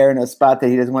that bear in a spot that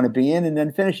he doesn't want to be in and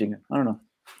then finishing it. I don't know.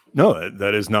 No,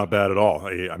 that is not bad at all.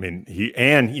 I mean,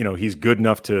 he's good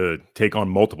enough to take on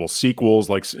multiple sequels.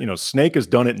 Like, Snake has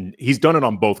done it, and he's done it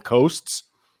on both coasts.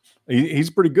 He's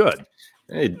pretty good.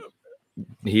 Hey,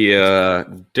 he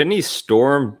didn't he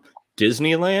storm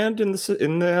Disneyland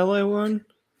in the LA one?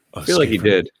 I feel like he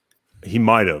did. He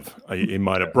might have. He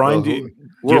might have. Brian, do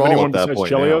you have anyone besides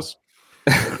Chelios?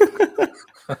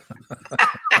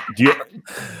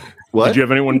 What? Did you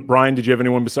have anyone, Brian? Did you have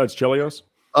anyone besides Chelios?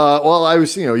 Well, I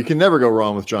was, you can never go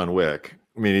wrong with John Wick.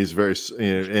 I mean, he's very,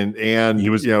 and he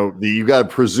was, you got to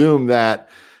presume that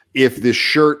if the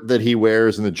shirt that he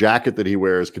wears and the jacket that he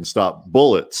wears can stop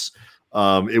bullets,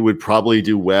 it would probably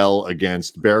do well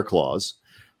against bear claws.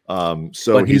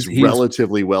 So he's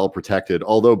relatively well protected,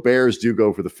 although bears do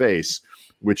go for the face,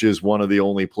 which is one of the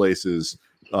only places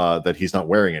that he's not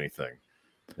wearing anything.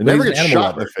 And never gets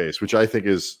shot in the face, which I think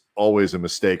is always a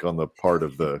mistake on the part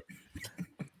of the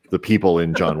people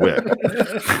in John Wick.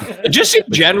 Just in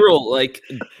general, like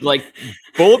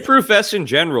bulletproof vests in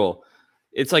general,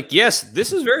 it's like, yes,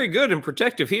 this is very good and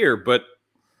protective here, but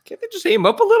can't they just aim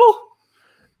up a little?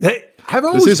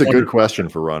 This is a good question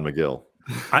for Ron McGill.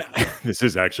 This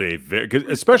is actually a very good,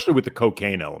 especially with the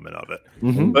cocaine element of it.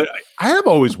 Mm-hmm. But I have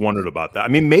always wondered about that. I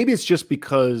mean, maybe it's just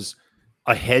because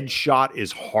a headshot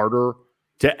is harder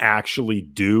to actually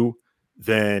do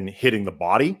than hitting the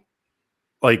body.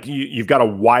 Like you've got a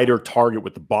wider target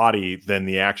with the body than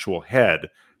the actual head,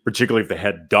 particularly if the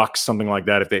head ducks, something like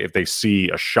that. If they see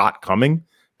a shot coming,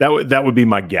 that would be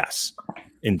my guess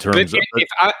in terms of.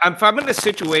 If I'm in a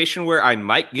situation where I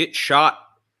might get shot,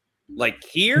 like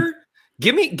here,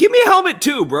 give me a helmet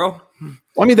too, bro.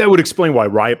 I mean, that would explain why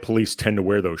riot police tend to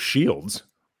wear those shields.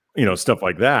 Stuff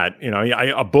like that.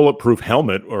 A bulletproof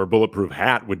helmet or a bulletproof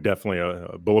hat would definitely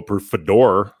a bulletproof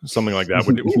fedora, something like that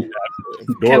would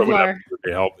Kevlar.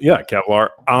 Would help. Yeah, Kevlar.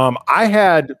 I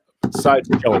had, besides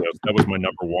Chelios, that was my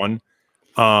number one.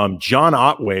 John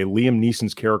Otway, Liam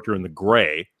Neeson's character in The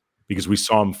Gray, because we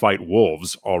saw him fight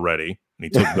wolves already, and he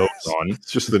took those on.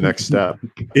 It's just the next step.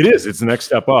 It is. It's the next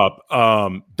step up.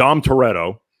 Dom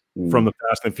Toretto from the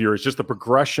Fast and Furious, just the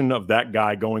progression of that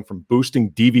guy going from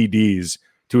boosting DVDs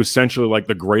to essentially like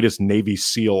the greatest Navy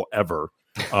SEAL ever.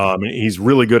 He's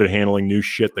really good at handling new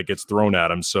shit that gets thrown at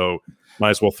him. So might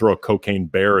as well throw a cocaine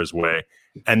bear his way.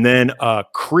 And then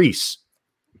Kreese,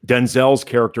 Denzel's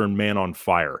character in Man on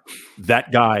Fire.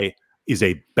 That guy is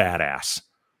a badass.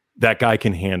 That guy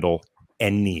can handle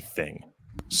anything.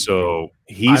 So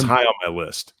he's high on my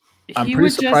list. I'm pretty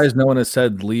surprised no one has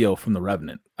said Leo from The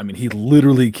Revenant. I mean, he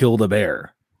literally killed a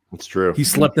bear. It's true. He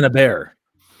slept in a bear.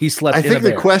 I think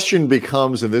the question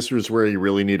becomes, and this is where you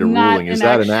really need a ruling, is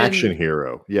that an action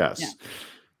hero? Yes. Yeah.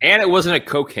 And it wasn't a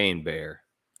cocaine bear.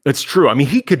 It's true. I mean,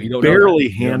 he could barely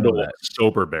handle a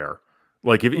sober bear.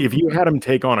 Like if you had him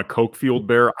take on a coke-fueled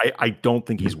bear, I don't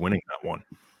think he's winning that one.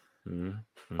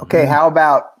 Mm-hmm. Okay, how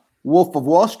about Wolf of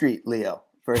Wall Street, Leo,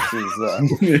 versus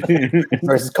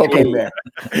cocaine bear?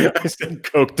 I said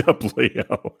coked up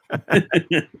Leo.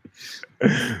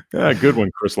 Good one,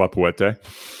 Chris Lapuete.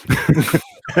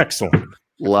 Excellent.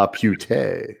 Lapute.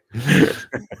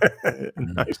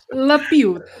 Nice.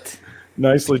 Lapute.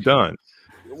 Nicely done.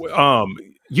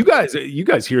 You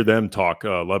guys hear them talk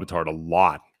LeBatard a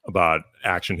lot about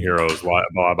action heroes,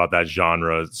 about that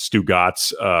genre. Stu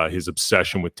Gatz, his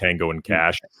obsession with Tango and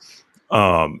Cash.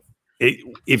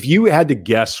 If you had to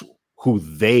guess who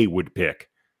they would pick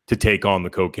to take on the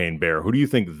cocaine bear, who do you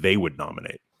think they would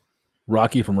nominate?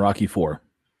 Rocky from Rocky IV.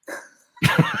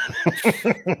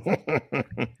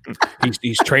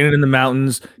 he's training in the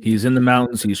mountains. He's in the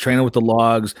mountains. He's training with the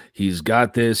logs. He's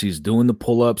got this. He's doing the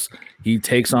pull-ups. He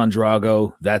takes on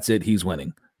Drago. That's it. He's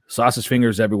winning. Sausage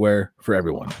fingers everywhere for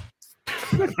everyone.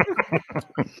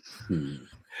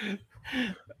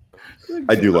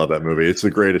 I do love that movie. It's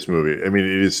the greatest movie. I mean,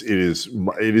 it is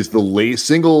the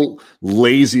single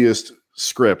laziest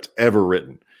script ever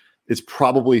written. It's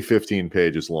probably 15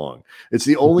 pages long. It's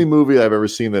the only movie I've ever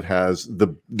seen that has the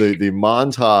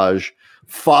montage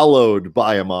followed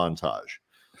by a montage.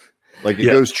 Like it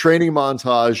goes training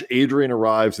montage, Adrian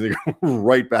arrives, and they go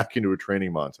right back into a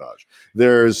training montage.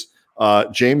 There's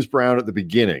James Brown at the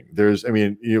beginning.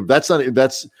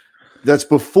 That's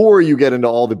before you get into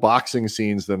all the boxing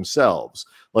scenes themselves,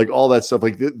 like all that stuff.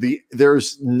 Like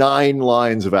there's 9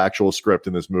 lines of actual script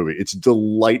in this movie. It's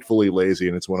delightfully lazy,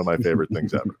 and it's one of my favorite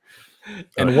things ever.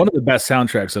 And one of the best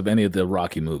soundtracks of any of the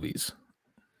Rocky movies.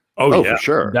 Oh yeah, for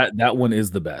sure. That one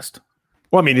is the best.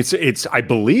 Well, I mean, it's I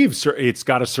believe it's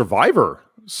got a Survivor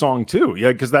song too.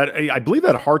 Yeah, because that I believe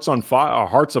that Hearts of Fire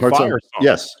song.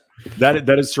 Yes.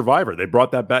 That is Survivor. They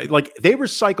brought that back. Like they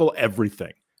recycle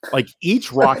everything. Like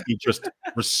each Rocky just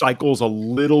recycles a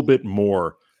little bit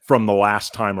more from the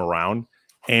last time around.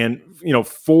 And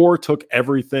 4 took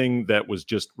everything that was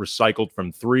just recycled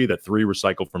from 3, that 3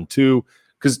 recycled from 2,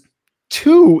 because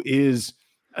 2 is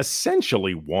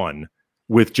essentially 1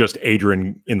 with just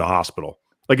Adrian in the hospital.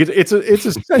 Like it's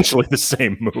essentially the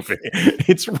same movie.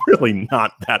 It's really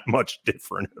not that much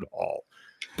different at all,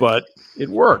 but it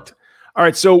worked. All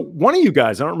right, so one of you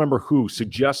guys, I don't remember who,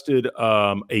 suggested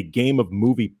a game of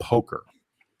movie poker.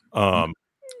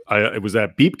 It was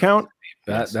that beep count.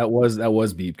 That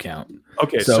was beep count.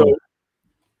 Okay, so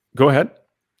go ahead.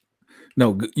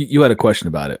 No, you had a question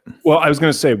about it. Well, I was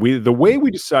going to say the way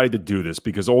we decided to do this,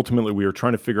 because ultimately we were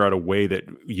trying to figure out a way that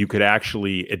you could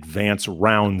actually advance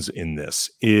rounds in this,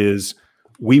 is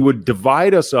we would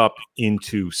divide us up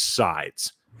into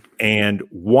sides, and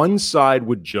one side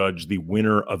would judge the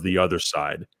winner of the other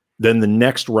side. Then the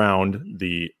next round,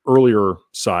 the earlier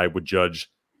side would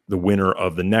judge the winner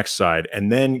of the next side,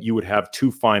 and then you would have 2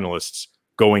 finalists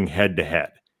going head to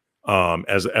head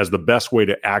as the best way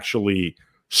to actually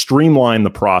streamline the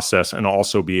process and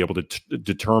also be able to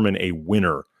determine a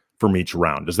winner from each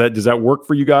round. Does that work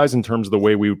for you guys in terms of the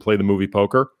way we would play the movie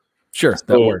poker? Sure,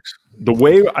 that works. The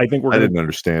way I think I didn't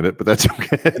understand it, but that's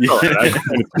okay.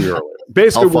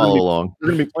 Basically, I'll follow along. We're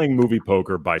going to be playing movie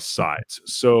poker by sides.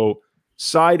 So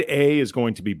side A is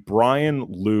going to be Brian,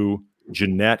 Lou,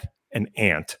 Jeanette, and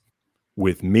Ant,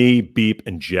 with me, Beep,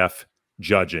 and Jeff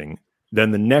judging.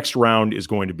 Then the next round is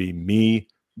going to be me,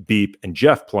 Beep, and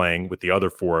Jeff playing, with the other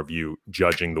 4 of you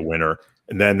judging the winner.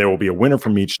 And then there will be a winner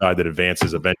from each side that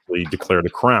advances, eventually declare the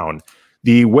crown.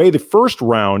 The way the first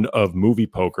round of movie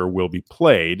poker will be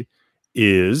played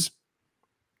is,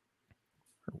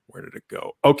 where did it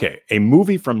go? Okay, a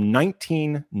movie from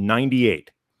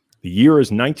 1998. The year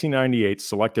is 1998,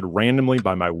 selected randomly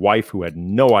by my wife, who had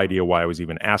no idea why I was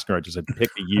even asking her. I just had to pick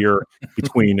a year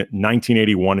between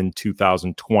 1981 and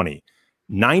 2020.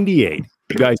 98,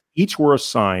 you guys each were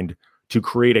assigned to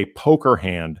create a poker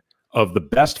hand of the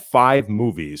best 5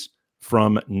 movies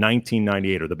from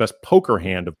 1998, or the best poker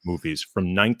hand of movies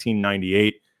from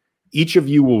 1998. Each of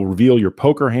you will reveal your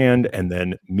poker hand, and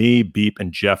then me, Beep,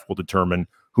 and Jeff will determine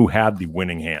who had the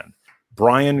winning hand.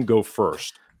 Brian, go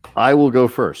first. I will go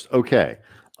first. Okay.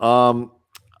 The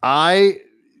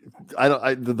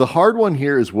hard one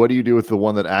here is, what do you do with the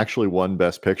one that actually won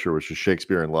Best Picture, which is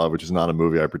Shakespeare in Love, which is not a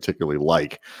movie I particularly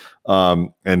like,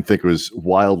 and think was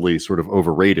wildly sort of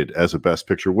overrated as a Best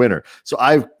Picture winner. So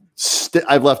I've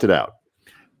left it out.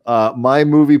 My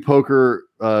movie poker,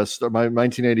 my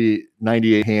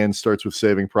 1998 hand starts with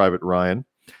Saving Private Ryan.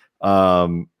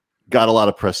 Got a lot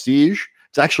of prestige.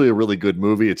 It's actually a really good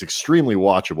movie. It's extremely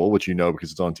watchable, which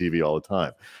because it's on TV all the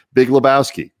time. Big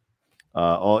Lebowski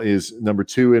is number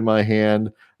 2 in my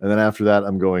hand. And then after that,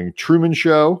 I'm going Truman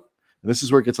Show. And this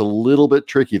is where it gets a little bit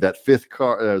tricky. That 5th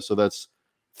card. So that's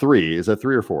 3. Is that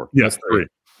 3 or 4? Yes, 3.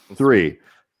 3.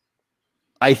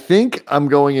 I think I'm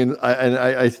going in, and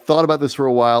I thought about this for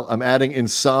a while. I'm adding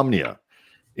Insomnia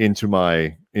into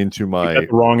my. You got the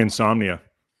wrong Insomnia.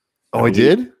 Oh, I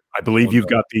did? I believe you've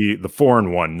got the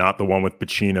foreign one, not the one with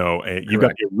Pacino. You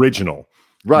got the original,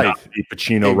 right? Not the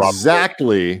Pacino,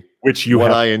 exactly. Which you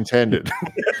I intended.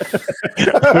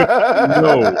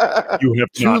 No, you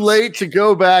have too late to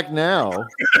go back now.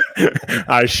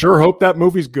 I sure hope that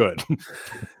movie's good.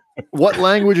 What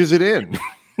language is it in?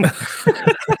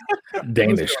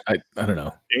 Danish. I don't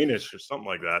know. Danish or something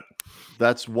like that.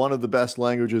 That's one of the best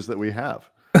languages that we have.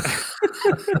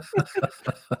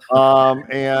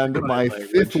 And my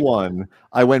 5th one,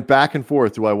 I went back and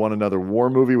forth. Do I want another war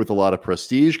movie with a lot of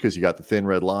prestige? Because you got the Thin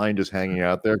Red Line just hanging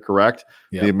out there, correct?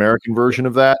 Yep. The American version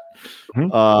of that.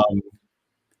 Mm-hmm.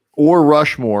 Or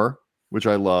Rushmore, which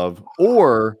I love.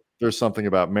 Or There's Something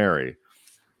About Mary.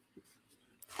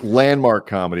 Landmark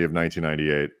comedy of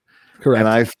 1998. Correct. And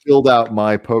I filled out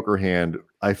my poker hand.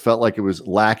 I felt like it was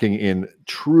lacking in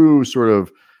true sort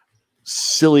of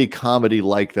silly comedy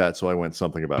like that, so I went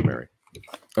Something About Mary.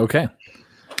 Okay.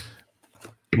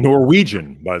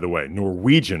 Norwegian, by the way.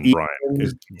 Norwegian, Even Brian,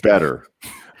 is better.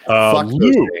 Fuck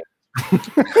Lou.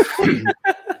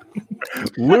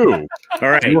 Lou. All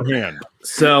right. Your hand.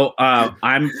 So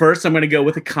I'm going to go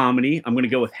with a comedy. I'm going to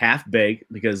go with Half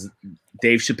Baked, because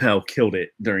Dave Chappelle killed it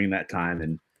during that time.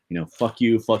 And, fuck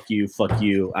you, fuck you, fuck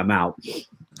you. I'm out.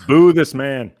 Boo this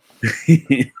man.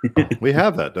 We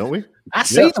have that, don't we? I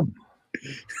see them.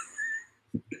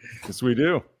 Yes, we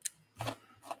do.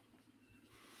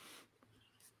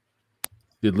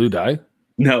 Did Lou die?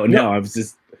 No, I was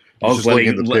just I was just looking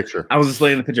at the picture. I was just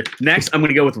looking at the picture. Next, I'm going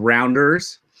to go with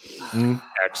Rounders.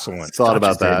 Excellent. Thought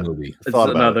about that. Movie.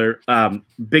 Another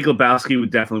Big Lebowski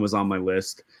definitely was on my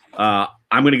list. I'm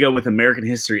going to go with American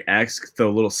History X, throw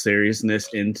a little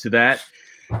seriousness into that.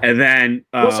 And then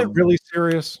was it really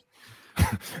serious?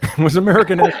 Was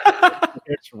American History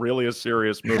X really a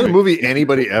serious movie? A movie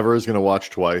anybody ever is going to watch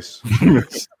twice.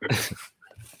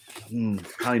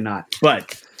 Probably not.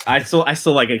 But I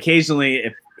still like occasionally.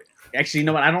 If actually, you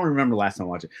know what? I don't remember last time I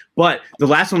watched it. But the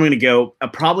last one I'm going to go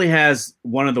probably has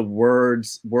one of the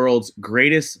world's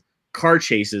greatest car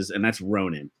chases, and that's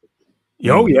Ronin.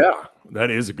 Oh yeah,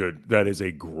 that is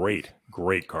a great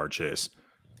car chase.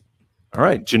 All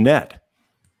right, Jeanette,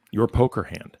 your poker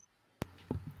hand.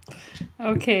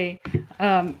 Okay.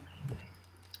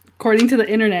 According to the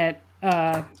internet,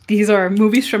 these are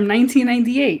movies from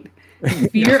 1998.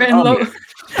 Fear and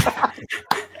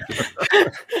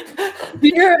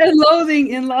Loathing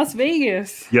in Las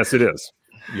Vegas. Yes, it is.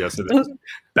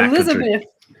 Elizabeth.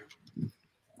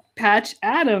 Patch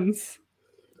Adams.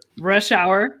 Rush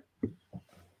Hour.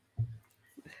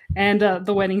 And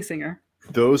The Wedding Singer.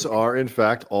 Those are, in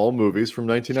fact, all movies from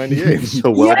 1998.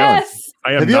 So well done.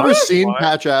 Have you ever seen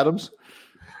Patch Adams?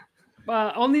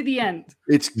 Only the end.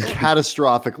 It's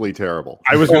catastrophically terrible.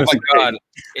 I was going to say, God,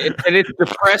 and it's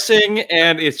depressing,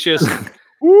 and it's just,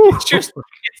 it's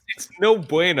no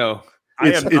bueno.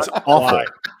 It's awful.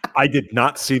 I did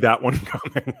not see that one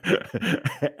coming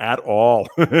at all.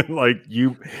 Like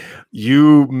you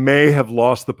may have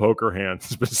lost the poker hand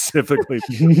specifically.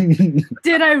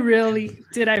 Did I really?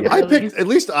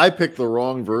 I picked the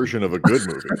wrong version of a good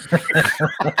movie.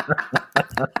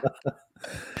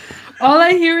 All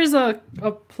I hear is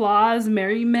applause,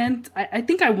 merriment. I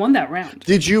think I won that round.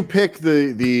 Did you pick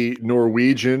the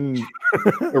Norwegian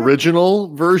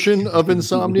original version of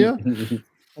Insomnia?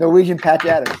 Norwegian Patch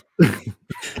Adams.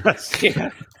 Yeah.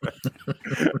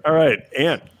 All right,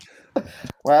 Ant.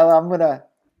 Well, I'm gonna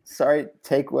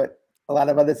take what a lot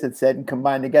of others had said and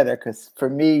combine together, because for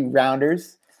me,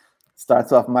 Rounders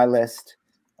starts off my list.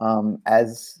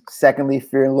 As secondly,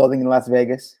 Fear and Loathing in Las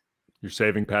Vegas. You're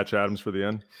saving Patch Adams for the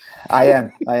end? I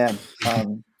am.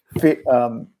 Big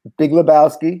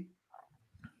Lebowski,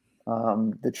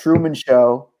 The Truman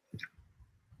Show,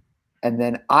 and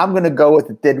then I'm going to go with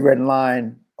the Dead Red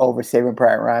Line over Saving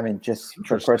Private Ryan, just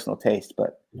for personal taste.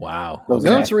 But wow, no,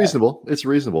 it's reasonable. It's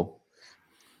reasonable.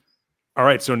 All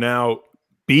right, so now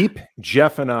Beep,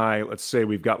 Jeff, and I, let's say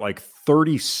we've got like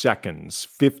 30 seconds,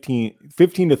 15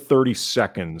 to 30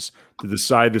 seconds to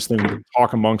decide this thing. We can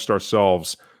talk amongst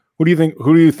ourselves. Who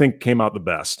do you think came out the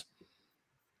best?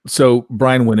 So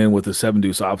Brian went in with a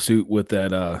 7-deuce offsuit with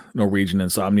that Norwegian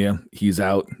Insomnia. He's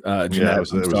out. Jeanette, I'm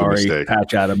sorry.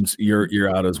 Patch Adams, you're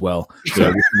out as well. So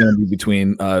this is going to be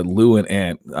between Lou and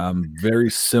Ant. Very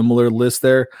similar list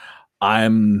there.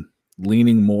 I'm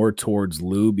leaning more towards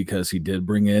Lou because he did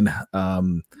bring in a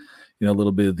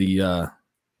little bit of the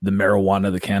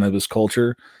marijuana, the cannabis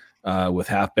culture with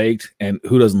Half Baked, and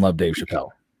who doesn't love Dave Chappelle?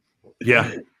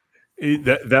 Yeah.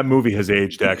 That movie has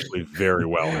aged actually very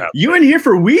well. You in here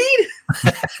for weed?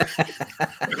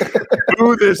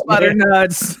 Ooh, this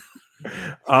butternuts.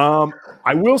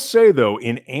 I will say though,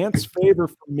 in Ant's favor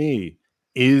for me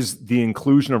is the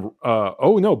inclusion of.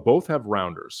 Both have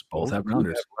rounders. Both have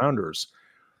rounders.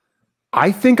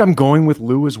 I think I'm going with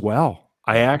Lou as well.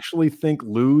 I actually think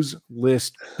Lou's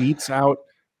list beats out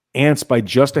Ant's by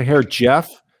just a hair.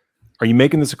 Jeff, are you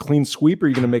making this a clean sweep, or are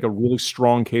you going to make a really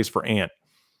strong case for Ant?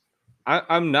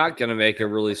 I'm not going to make a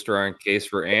really strong case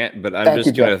for Ant, but I'm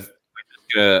just going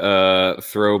to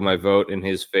throw my vote in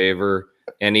his favor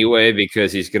anyway,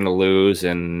 because he's going to lose,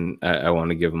 and I want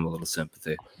to give him a little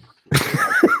sympathy.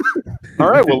 All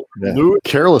right. Well, Lou,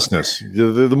 carelessness.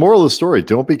 The moral of the story: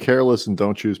 don't be careless and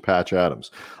don't choose Patch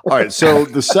Adams. All right. So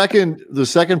the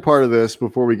second part of this,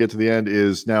 before we get to the end,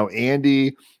 is now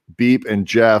Andy, Beep, and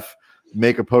Jeff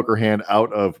make a poker hand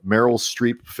out of Meryl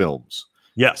Streep films.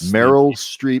 Yes, Meryl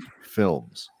Streep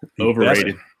films.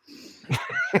 Overrated.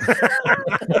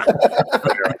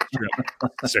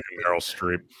 Sick of Meryl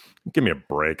Streep. Give me a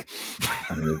break.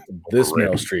 This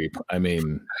Meryl Streep. I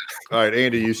mean, all right,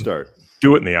 Andy, you start.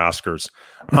 Do it in the Oscars.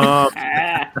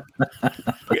 I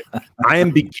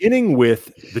am beginning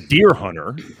with The Deer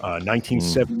Hunter,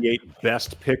 1978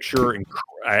 Best Picture.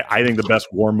 I think the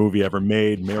best war movie ever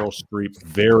made. Meryl Streep,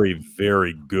 very,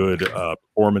 very good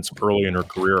performance early in her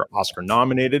career, Oscar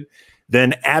nominated.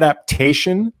 Then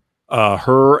Adaptation,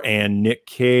 her and Nick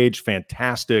Cage,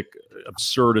 fantastic,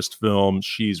 absurdist film.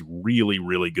 She's really,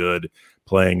 really good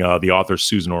playing the author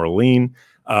Susan Orlean.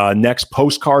 Next,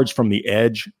 Postcards from the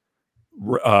Edge.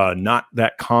 not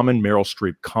that common Meryl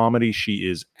Streep comedy. She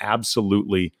is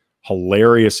absolutely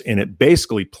hilarious in it,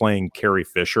 basically playing Carrie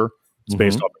Fisher. It's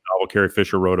based off a novel Carrie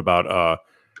Fisher wrote about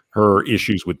her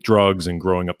issues with drugs and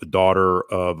growing up the daughter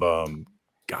of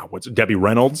Debbie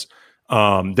Reynolds.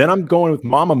 Then I'm going with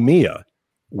Mamma Mia,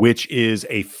 which is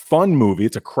a fun movie.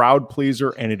 It's a crowd pleaser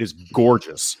and it is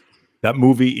gorgeous. That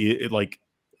movie,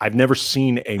 I've never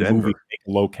seen a movie make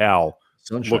locale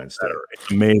Sunshine look better.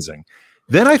 It's amazing.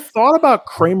 Then I thought about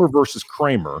Kramer versus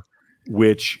Kramer,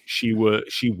 which she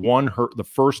won the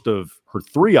first of her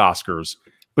 3 Oscars.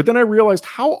 But then I realized,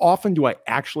 how often do I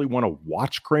actually want to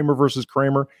watch Kramer versus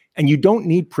Kramer? And you don't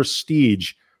need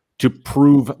prestige to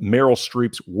prove Meryl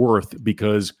Streep's worth,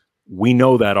 because we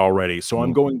know that already. So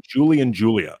I'm going Julie and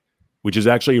Julia, which is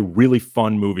actually a really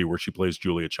fun movie where she plays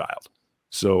Julia Child.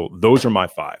 So those are my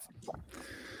 5.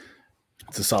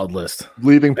 It's a solid list.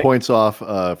 Leaving points off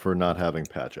for not having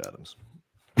Patch Adams.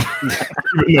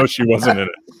 Even though she wasn't in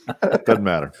it. Doesn't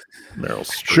matter. Meryl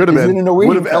Streep. Should have been.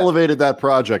 Would have elevated that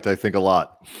project, I think, a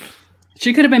lot.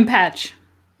 She could have been Patch.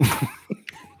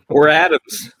 Or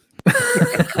Adams.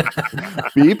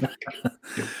 Beep.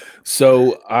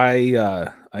 So I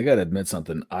gotta admit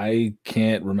something. I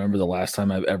can't remember the last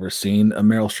time I've ever seen a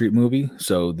Meryl Streep movie.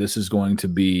 So this is going to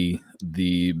be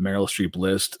the Meryl Streep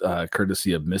list,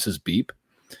 courtesy of Mrs. Beep.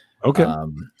 Okay.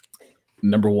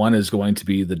 Number 1 is going to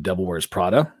be The Devil Wears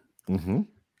Prada.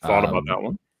 Thought about that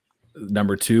one.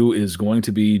 Number 2 is going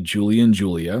to be Julie and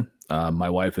Julia. My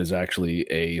wife is actually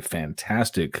a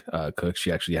fantastic cook.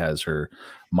 She actually has her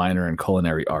minor in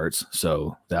culinary arts.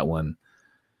 So that one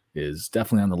is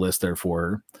definitely on the list there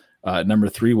for her. Number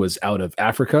 3 was Out of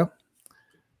Africa.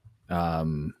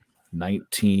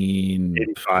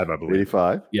 1985, I believe.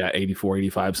 85. Yeah, 84,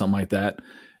 85, something like that.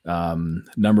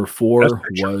 Number 4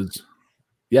 was,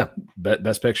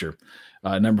 Best Picture.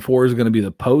 Number 4 is going to be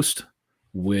The Post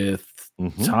with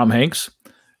Tom Hanks.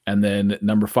 And then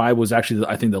number 5 was actually,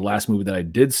 I think, the last movie that I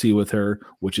did see with her,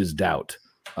 which is Doubt,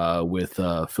 with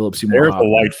Philip Seymour There's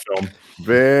Hoffman. a light film.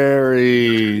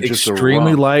 Very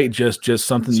extremely light, just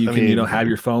something you can have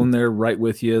your phone there right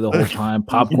with you the whole time.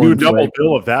 Popcorn. You do a double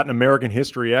bill of that in American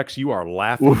History X. You are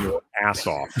laughing your ass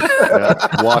off.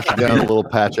 Wash down a little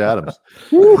Patch Adams.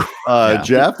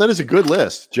 Jeff, that is a good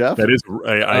list. Jeff, that is.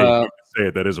 I say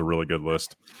it. That is a really good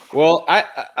list. Well,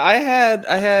 I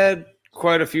had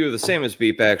quite a few of the same as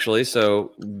Beep, actually.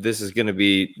 So this is going to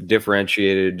be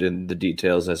differentiated in the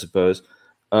details, I suppose.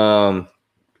 I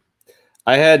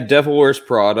had Devil Wears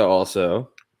Prada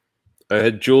also. I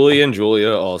had Julie and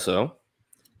Julia also.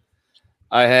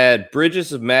 I had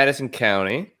Bridges of Madison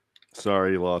County.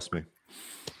 Sorry, you lost me.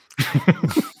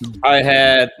 I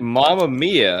had Mamma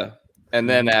Mia and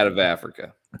then Out of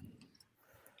Africa.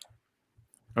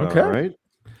 Okay. All right.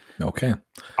 Okay.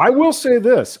 I will say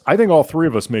this. I think all 3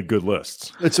 of us made good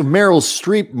lists. It's a Meryl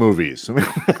Streep movies. I mean,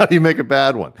 how do you make a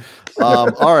bad one?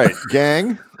 All right,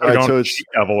 gang. All right, so it's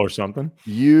Devil or something.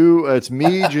 It's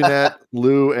me, Jeanette,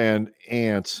 Lou, and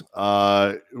Ant.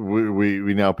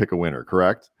 We now pick a winner,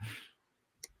 correct?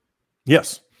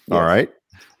 Yes. All right.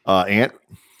 Ant.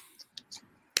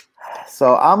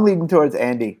 So I'm leaning towards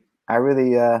Andy. I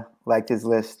really liked his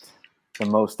list the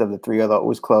most of the 3, although it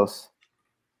was close.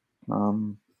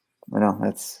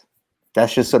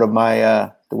 That's just sort of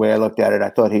my the way I looked at it. I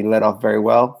thought he led off very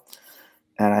well,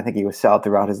 and I think he was solid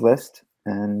throughout his list.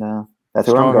 And that's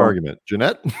where I'm going. Argument,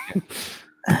 Jeanette.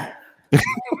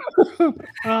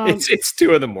 It's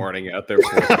 2 a.m. out there.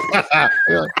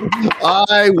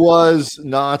 I was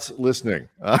not listening.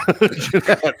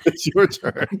 Jeanette, it's your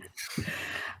turn.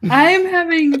 I'm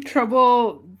having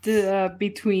trouble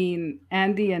between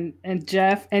Andy and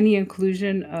Jeff. Any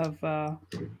inclusion of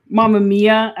Mamma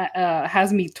Mia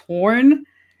has me torn.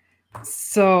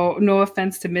 So no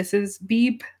offense to Mrs.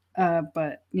 Beep,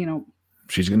 but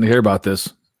she's going to hear about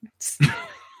this.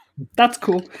 That's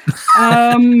cool.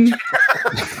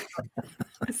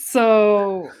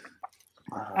 So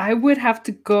I would have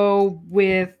to go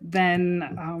with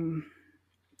then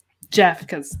Jeff,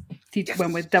 because he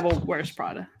went with Devil Wears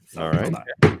Prada. So all right.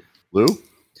 Lou?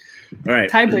 All right.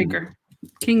 Tiebreaker.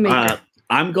 Kingmaker.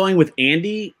 I'm going with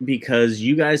Andy because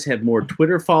you guys have more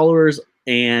Twitter followers,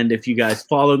 and if you guys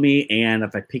follow me, and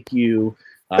if I pick you,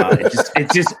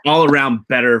 it's just all around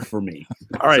better for me.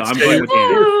 All right, so I'm going with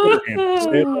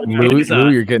Andy. Lou,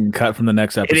 you're getting cut from the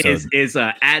next episode. It is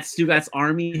at Stugatz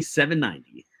Army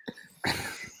 790.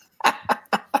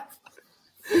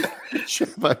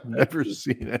 Jeff, I've never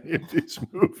seen any of these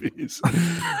movies.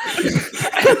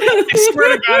 I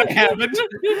swear to God, I haven't.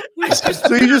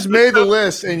 So you just made the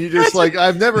list, and you just like,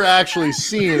 I've never actually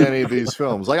seen any of these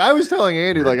films. Like I was telling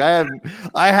Andy, like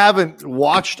I haven't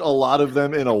watched a lot of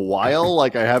them in a while.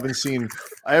 Like I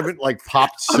haven't like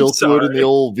popped Silkwood in the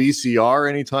old VCR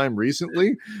anytime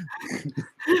recently.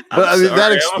 But I mean,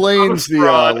 that explains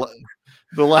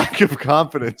the lack of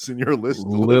confidence in your list. A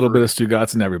little bit of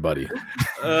Stugatz in everybody.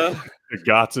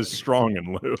 Stugatz is strong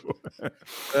in Lou.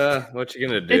 What you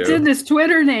gonna do? It's in his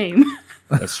Twitter name.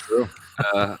 That's true.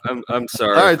 I'm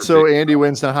sorry. All right, so Andy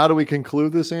wins. Now, how do we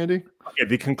conclude this, Andy? Okay,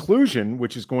 the conclusion,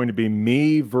 which is going to be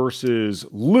me versus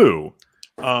Lou.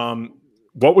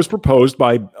 What was proposed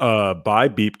by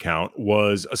Beep Count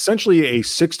was essentially a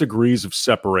 6 degrees of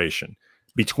separation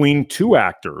between two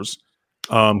actors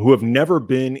who have never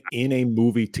been in a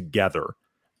movie together,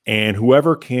 and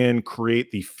whoever can create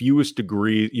the fewest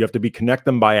degree, you have to connect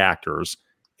them by actors,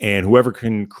 and whoever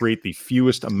can create the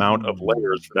fewest amount of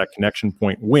layers for that connection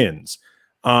point wins.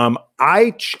 I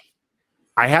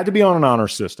had to be on an honor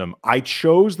system. I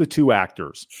chose the two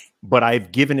actors, but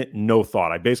I've given it no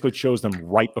thought. I basically chose them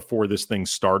right before this thing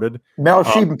started. Meryl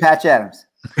Streep and Patch Adams.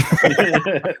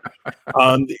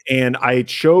 And I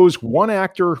chose one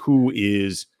actor who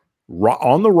is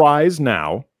on the rise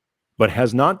now, but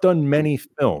has not done many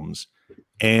films,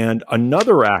 and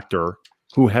another actor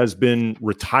who has been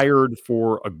retired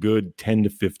for a good 10 to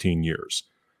 15 years.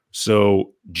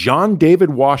 So John David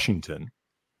Washington,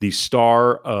 the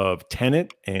star of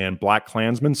Tenet and Black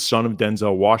Klansman, son of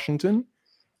Denzel Washington,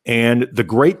 and the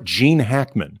great Gene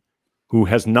Hackman, who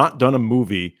has not done a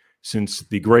movie since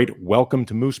the great Welcome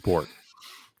to Mooseport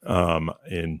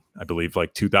in, I believe,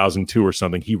 like 2002 or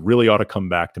something. He really ought to come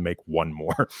back to make one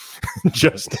more.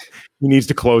 Just, he needs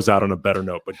to close out on a better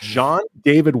note. But John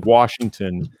David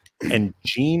Washington and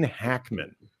Gene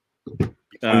Hackman,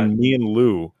 between me and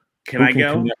Lou. Can I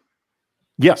go?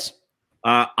 Yes.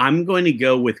 I'm going to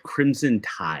go with Crimson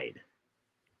Tide,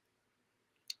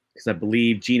 because I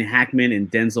believe Gene Hackman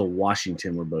and Denzel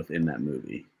Washington were both in that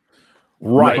movie.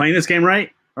 Right. Am I playing this game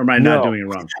right? Or am I not doing it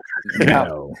wrong?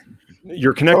 No.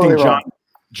 You're connecting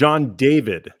John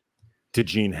David to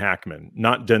Gene Hackman,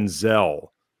 not Denzel.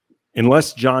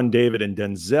 Unless John David and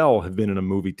Denzel have been in a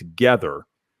movie together,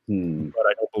 but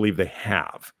I don't believe they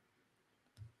have.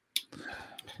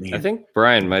 I think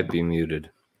Brian might be muted.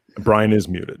 Brian is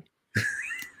muted.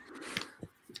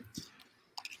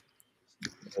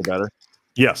 Better?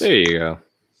 Yes. There you go.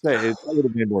 It would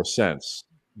have made more sense.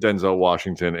 Denzel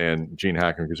Washington and Gene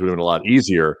Hackman, because it would have been a lot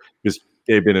easier because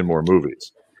they've been in more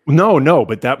movies. No,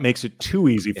 but that makes it too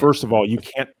easy. First of all, you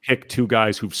can't pick two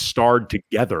guys who've starred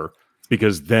together,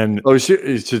 because then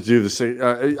to do the same.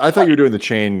 I thought you were doing the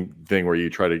chain thing where you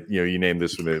try to, you name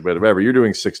this one, but whatever. You're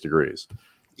doing 6 degrees.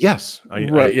 Yes,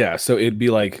 right. Yeah, so it'd be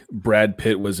like Brad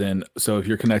Pitt was in. So if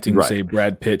you're connecting, say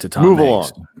Brad Pitt to Tom Move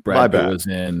Hanks, along. Brad Pitt was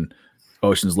in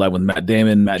Ocean's 11 with Matt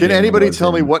Damon. Can anybody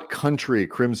tell me what country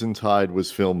Crimson Tide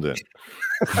was filmed in?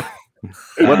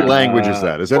 What language is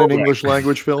that? Is that an English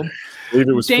language film? I believe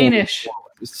it was Danish.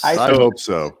 I hope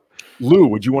so. Lou,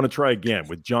 would you want to try again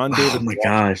with John David? Oh my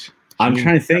gosh. I'm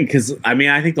trying to think, because I mean,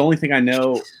 I think the only thing I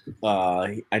know, well,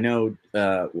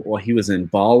 he was in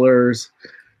Ballers.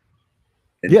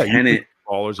 And Tenet.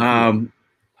 Ballers.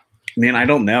 Man, I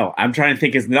don't know. I'm trying to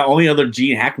think. Is the only other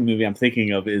Gene Hackman movie I'm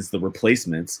thinking of is The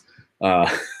Replacements.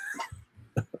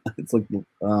 It's like,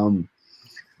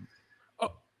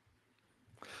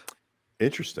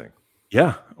 interesting.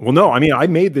 Yeah. Well, no, I mean, I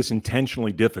made this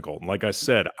intentionally difficult. And like I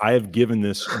said, I have given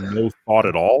this no thought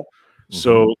at all.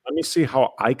 So let me see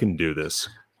how I can do this.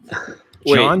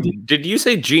 Wait, did you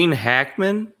say Gene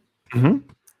Hackman? Mm-hmm.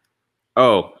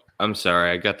 Oh, I'm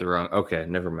sorry. I got the wrong. Okay,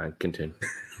 never mind. Continue.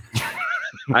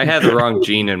 I had the wrong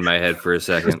Gene in my head for a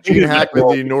second. Gene Hackman,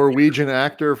 the Norwegian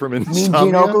actor from Insomnia.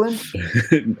 Gene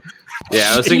Okerlund?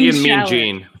 Yeah, I was thinking Mean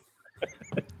Gene.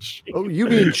 Oh, you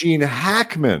mean Gene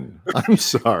Hackman? I'm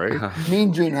sorry.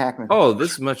 Mean Gene Hackman. Oh,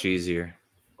 this is much easier.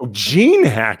 Oh, Gene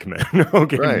Hackman.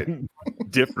 Okay, right.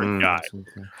 Different guy.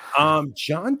 Okay.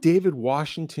 John David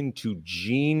Washington to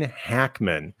Gene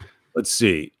Hackman. Let's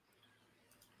see.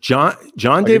 John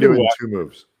David Washington. 2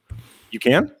 moves. You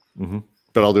can? Mm-hmm.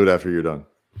 But I'll do it after you're done.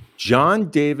 John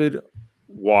David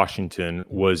Washington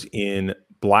was in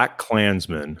Black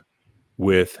Klansman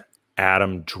with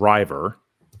Adam Driver.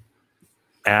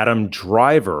 Adam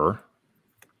Driver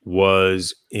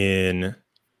was in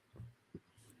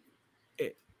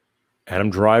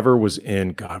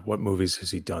God, what movies has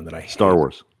he done that I hate? Star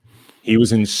Wars. He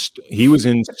was in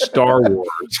Star Wars.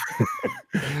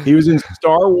 He was in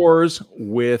Star Wars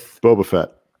with Boba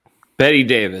Fett. Betty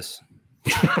Davis.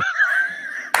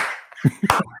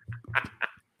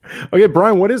 Okay,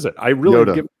 Brian, what is it? I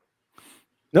really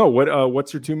Yoda.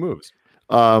 What's your two moves?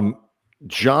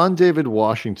 John David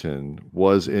Washington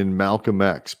was in Malcolm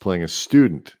X playing a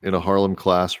student in a Harlem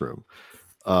classroom.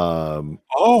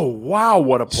 Oh wow,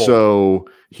 what a pull. So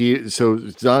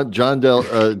John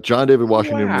David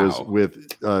Washington was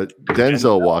with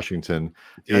Denzel Washington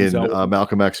in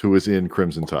Malcolm X, who was in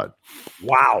Crimson Tide.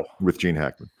 Wow, with Gene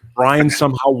Hackman. Brian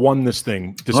somehow won this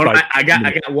thing. Despite I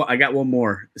got one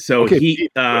more. So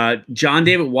John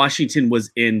David Washington was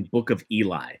in Book of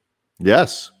Eli.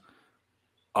 Yes.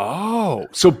 Oh,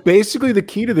 so basically the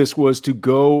key to this was to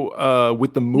go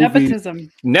with the movie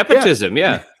Nepotism,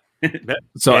 yeah.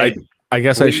 So I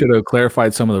guess I should have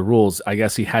clarified some of the rules. I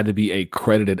guess he had to be a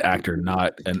credited actor,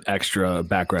 not an extra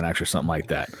background actor, something like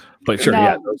that. But sure,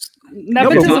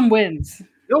 nepotism wins.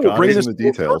 No, we'll bring this the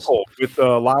details with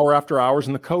Lour After Hours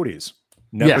and the Codys.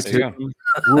 Nepotism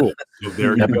rule. So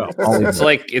there you go.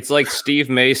 It's like Steve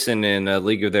Mason in A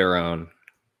League of Their Own.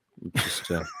 Just,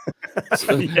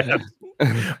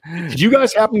 Did you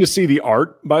guys happen to see the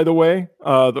art, by the way,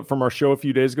 from our show a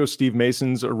few days ago? Steve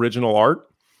Mason's original art.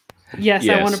 Yes,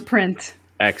 I want to print.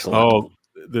 Excellent. Oh,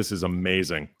 this is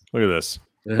amazing. Look at this.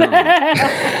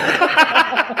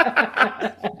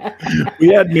 We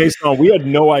had Mason on. We had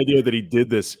no idea that he did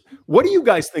this. What do you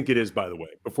guys think it is, by the way,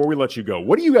 before we let you go?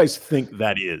 What do you guys think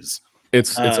that is?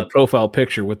 It's a profile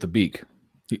picture with the beak.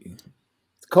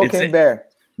 Cocaine bear.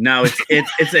 No,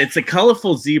 it's a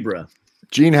colorful zebra.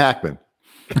 Gene Hackman.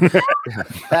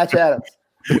 Patch Adams.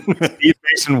 Steve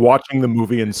Mason watching the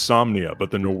movie Insomnia,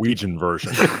 but the Norwegian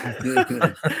version.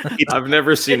 I've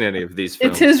never seen any of these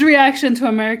films. It's his reaction to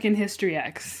American History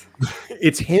X.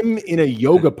 It's him in a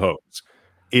yoga pose.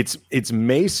 It's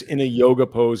Mace in a yoga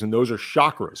pose, and those are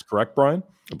chakras, correct, Brian?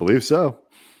 I believe so.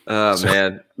 Oh,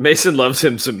 man. Mason loves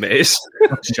him some Mace.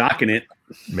 Shocking it.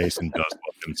 Mason does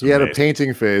love him some He had Mace. a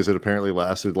painting phase that apparently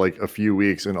lasted like a few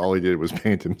weeks, and all he did was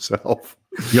paint himself.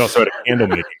 He also had a candle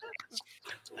making.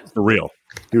 For real.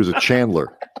 He was a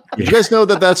chandler. Did you guys know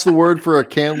that that's the word for a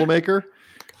candle maker?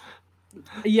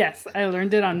 Yes, I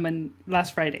learned it on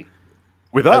last Friday.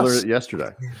 With I us. learned it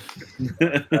yesterday.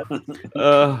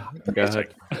 Oh, God.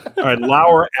 All right,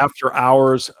 Lour After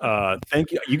Hours.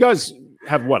 Thank you. You guys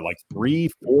have what, like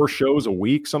 3-4 shows a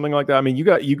week, something like that? I mean,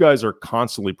 you guys are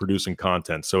constantly producing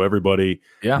content, so everybody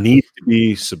needs to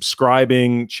be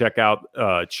subscribing. Check out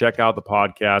the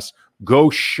podcast. Go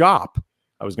shop.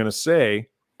 I was going to say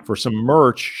for some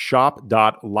merch,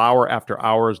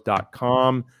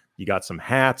 shop.lourafterhours.com. You got some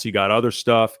hats, you got other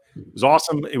stuff. It was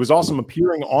awesome. It was awesome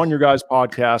appearing on your guys'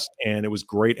 podcast, and it was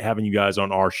great having you guys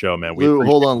on our show, man. Lou,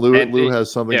 hold on. Lou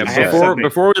has something to say.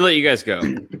 Before we let you guys go.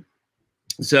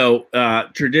 So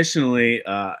traditionally,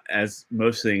 as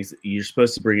most things, you're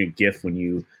supposed to bring a gift when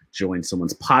you join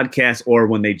someone's podcast or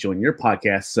when they join your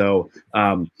podcast. So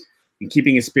in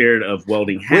keeping a spirit of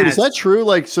welding hats. Wait, is that true?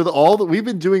 Like, so we've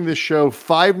been doing this show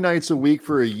 5 nights a week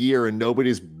for a year, and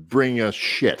nobody's bringing us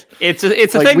shit. It's a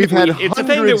like, thing. We've had it's a hundreds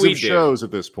thing that we of do. shows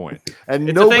at this point, and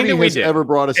nobody has ever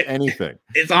brought us anything.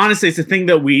 It's honestly, it's a thing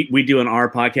that we do on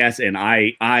our podcast, and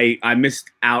I missed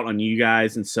out on you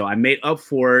guys, and so I made up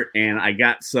for it, and I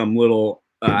got some little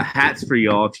hats for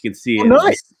y'all. If you can see it,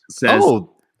 nice. It says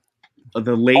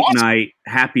the late night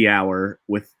happy hour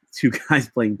with 2 guys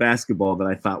playing basketball that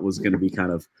I thought was going to be kind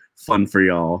of fun for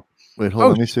y'all. Wait, hold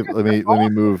on. Let me see. Let me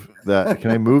move that. Can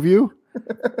I move you?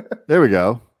 There we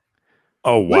go.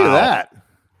 Oh, wow. Look at that.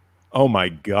 Oh, my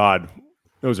God.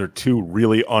 Those are 2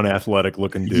 really unathletic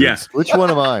looking dudes. Yes. Which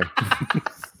one am I?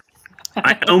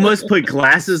 I almost put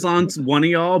glasses on one of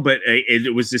y'all, but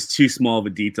it was just too small of a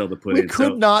detail to put in. We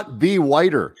could not be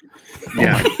whiter.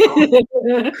 Yeah.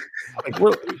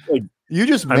 You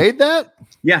just made that?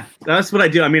 Yeah, that's what I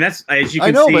do. I mean, that's as you can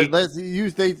I know, see. but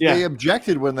they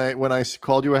objected when I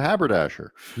called you a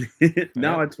haberdasher.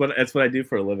 No, that's what I do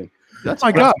for a living. That's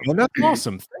my God, man. That's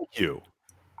awesome. Thank you.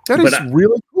 That is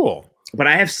really cool. But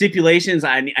I have stipulations.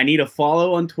 I need a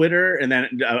follow on Twitter and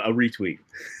then a retweet.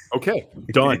 Okay,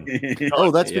 done.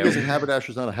 Oh, that's because a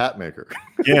haberdasher's not a hat maker.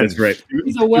 Yeah, that's right.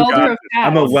 He's a welder of hats.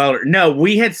 I'm a welder. No,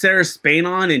 we had Sarah Spain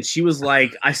on, and she was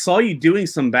like, "I saw you doing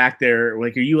some back there.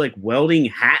 Like, are you like welding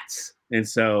hats?" And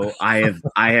so I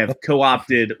have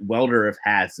co-opted welder of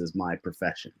hats as my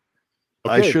profession.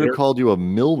 Okay, I should have called you a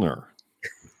Milner.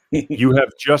 You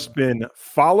have just been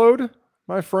followed,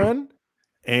 my friend,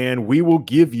 and we will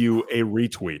give you a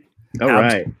retweet. All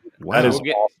right. Wow. That is awesome,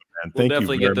 man. We'll Thank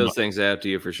definitely you get very those much. things out to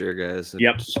you for sure, guys.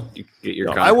 Yep. Get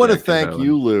your I want to contact thank info.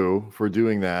 you, Lou, for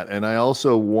doing that. And I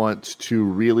also want to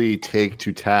really take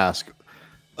to task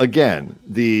again,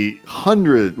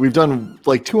 we've done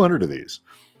like 200 of these.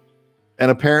 And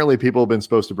apparently people have been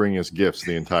supposed to bring us gifts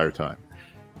the entire time.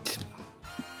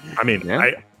 I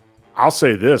mean, I'll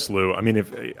say this, Lou. I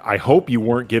mean, I hope you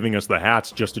weren't giving us the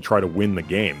hats just to try to win the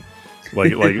game.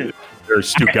 Like there's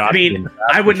Stu. I mean,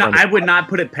 I would not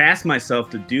put it past myself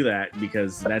to do that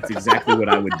because that's exactly what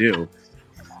I would do.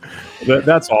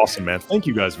 That's awesome, man. Thank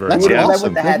you guys very much. That's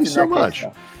awesome. Thank you so much.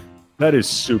 That is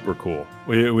super cool.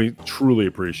 We truly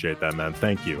appreciate that, man.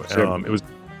 Thank you. It was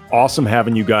awesome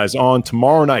having you guys on.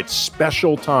 Tomorrow night,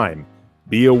 special time.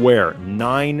 Be aware,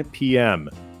 9 p.m.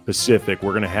 Pacific.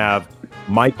 We're going to have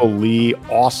Michael Lee,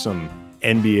 awesome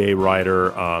NBA writer.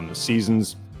 The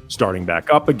season's starting back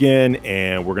up again,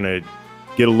 and we're going to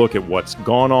get a look at what's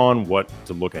gone on, what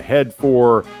to look ahead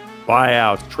for,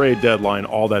 buyouts, trade deadline,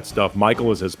 all that stuff.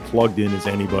 Michael is as plugged in as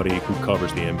anybody who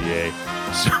covers the NBA.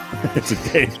 So it's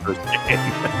a dangerous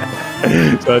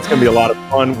game. So it's going to be a lot of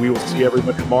fun. We will see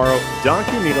everybody tomorrow. Danke,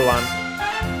 Niederland.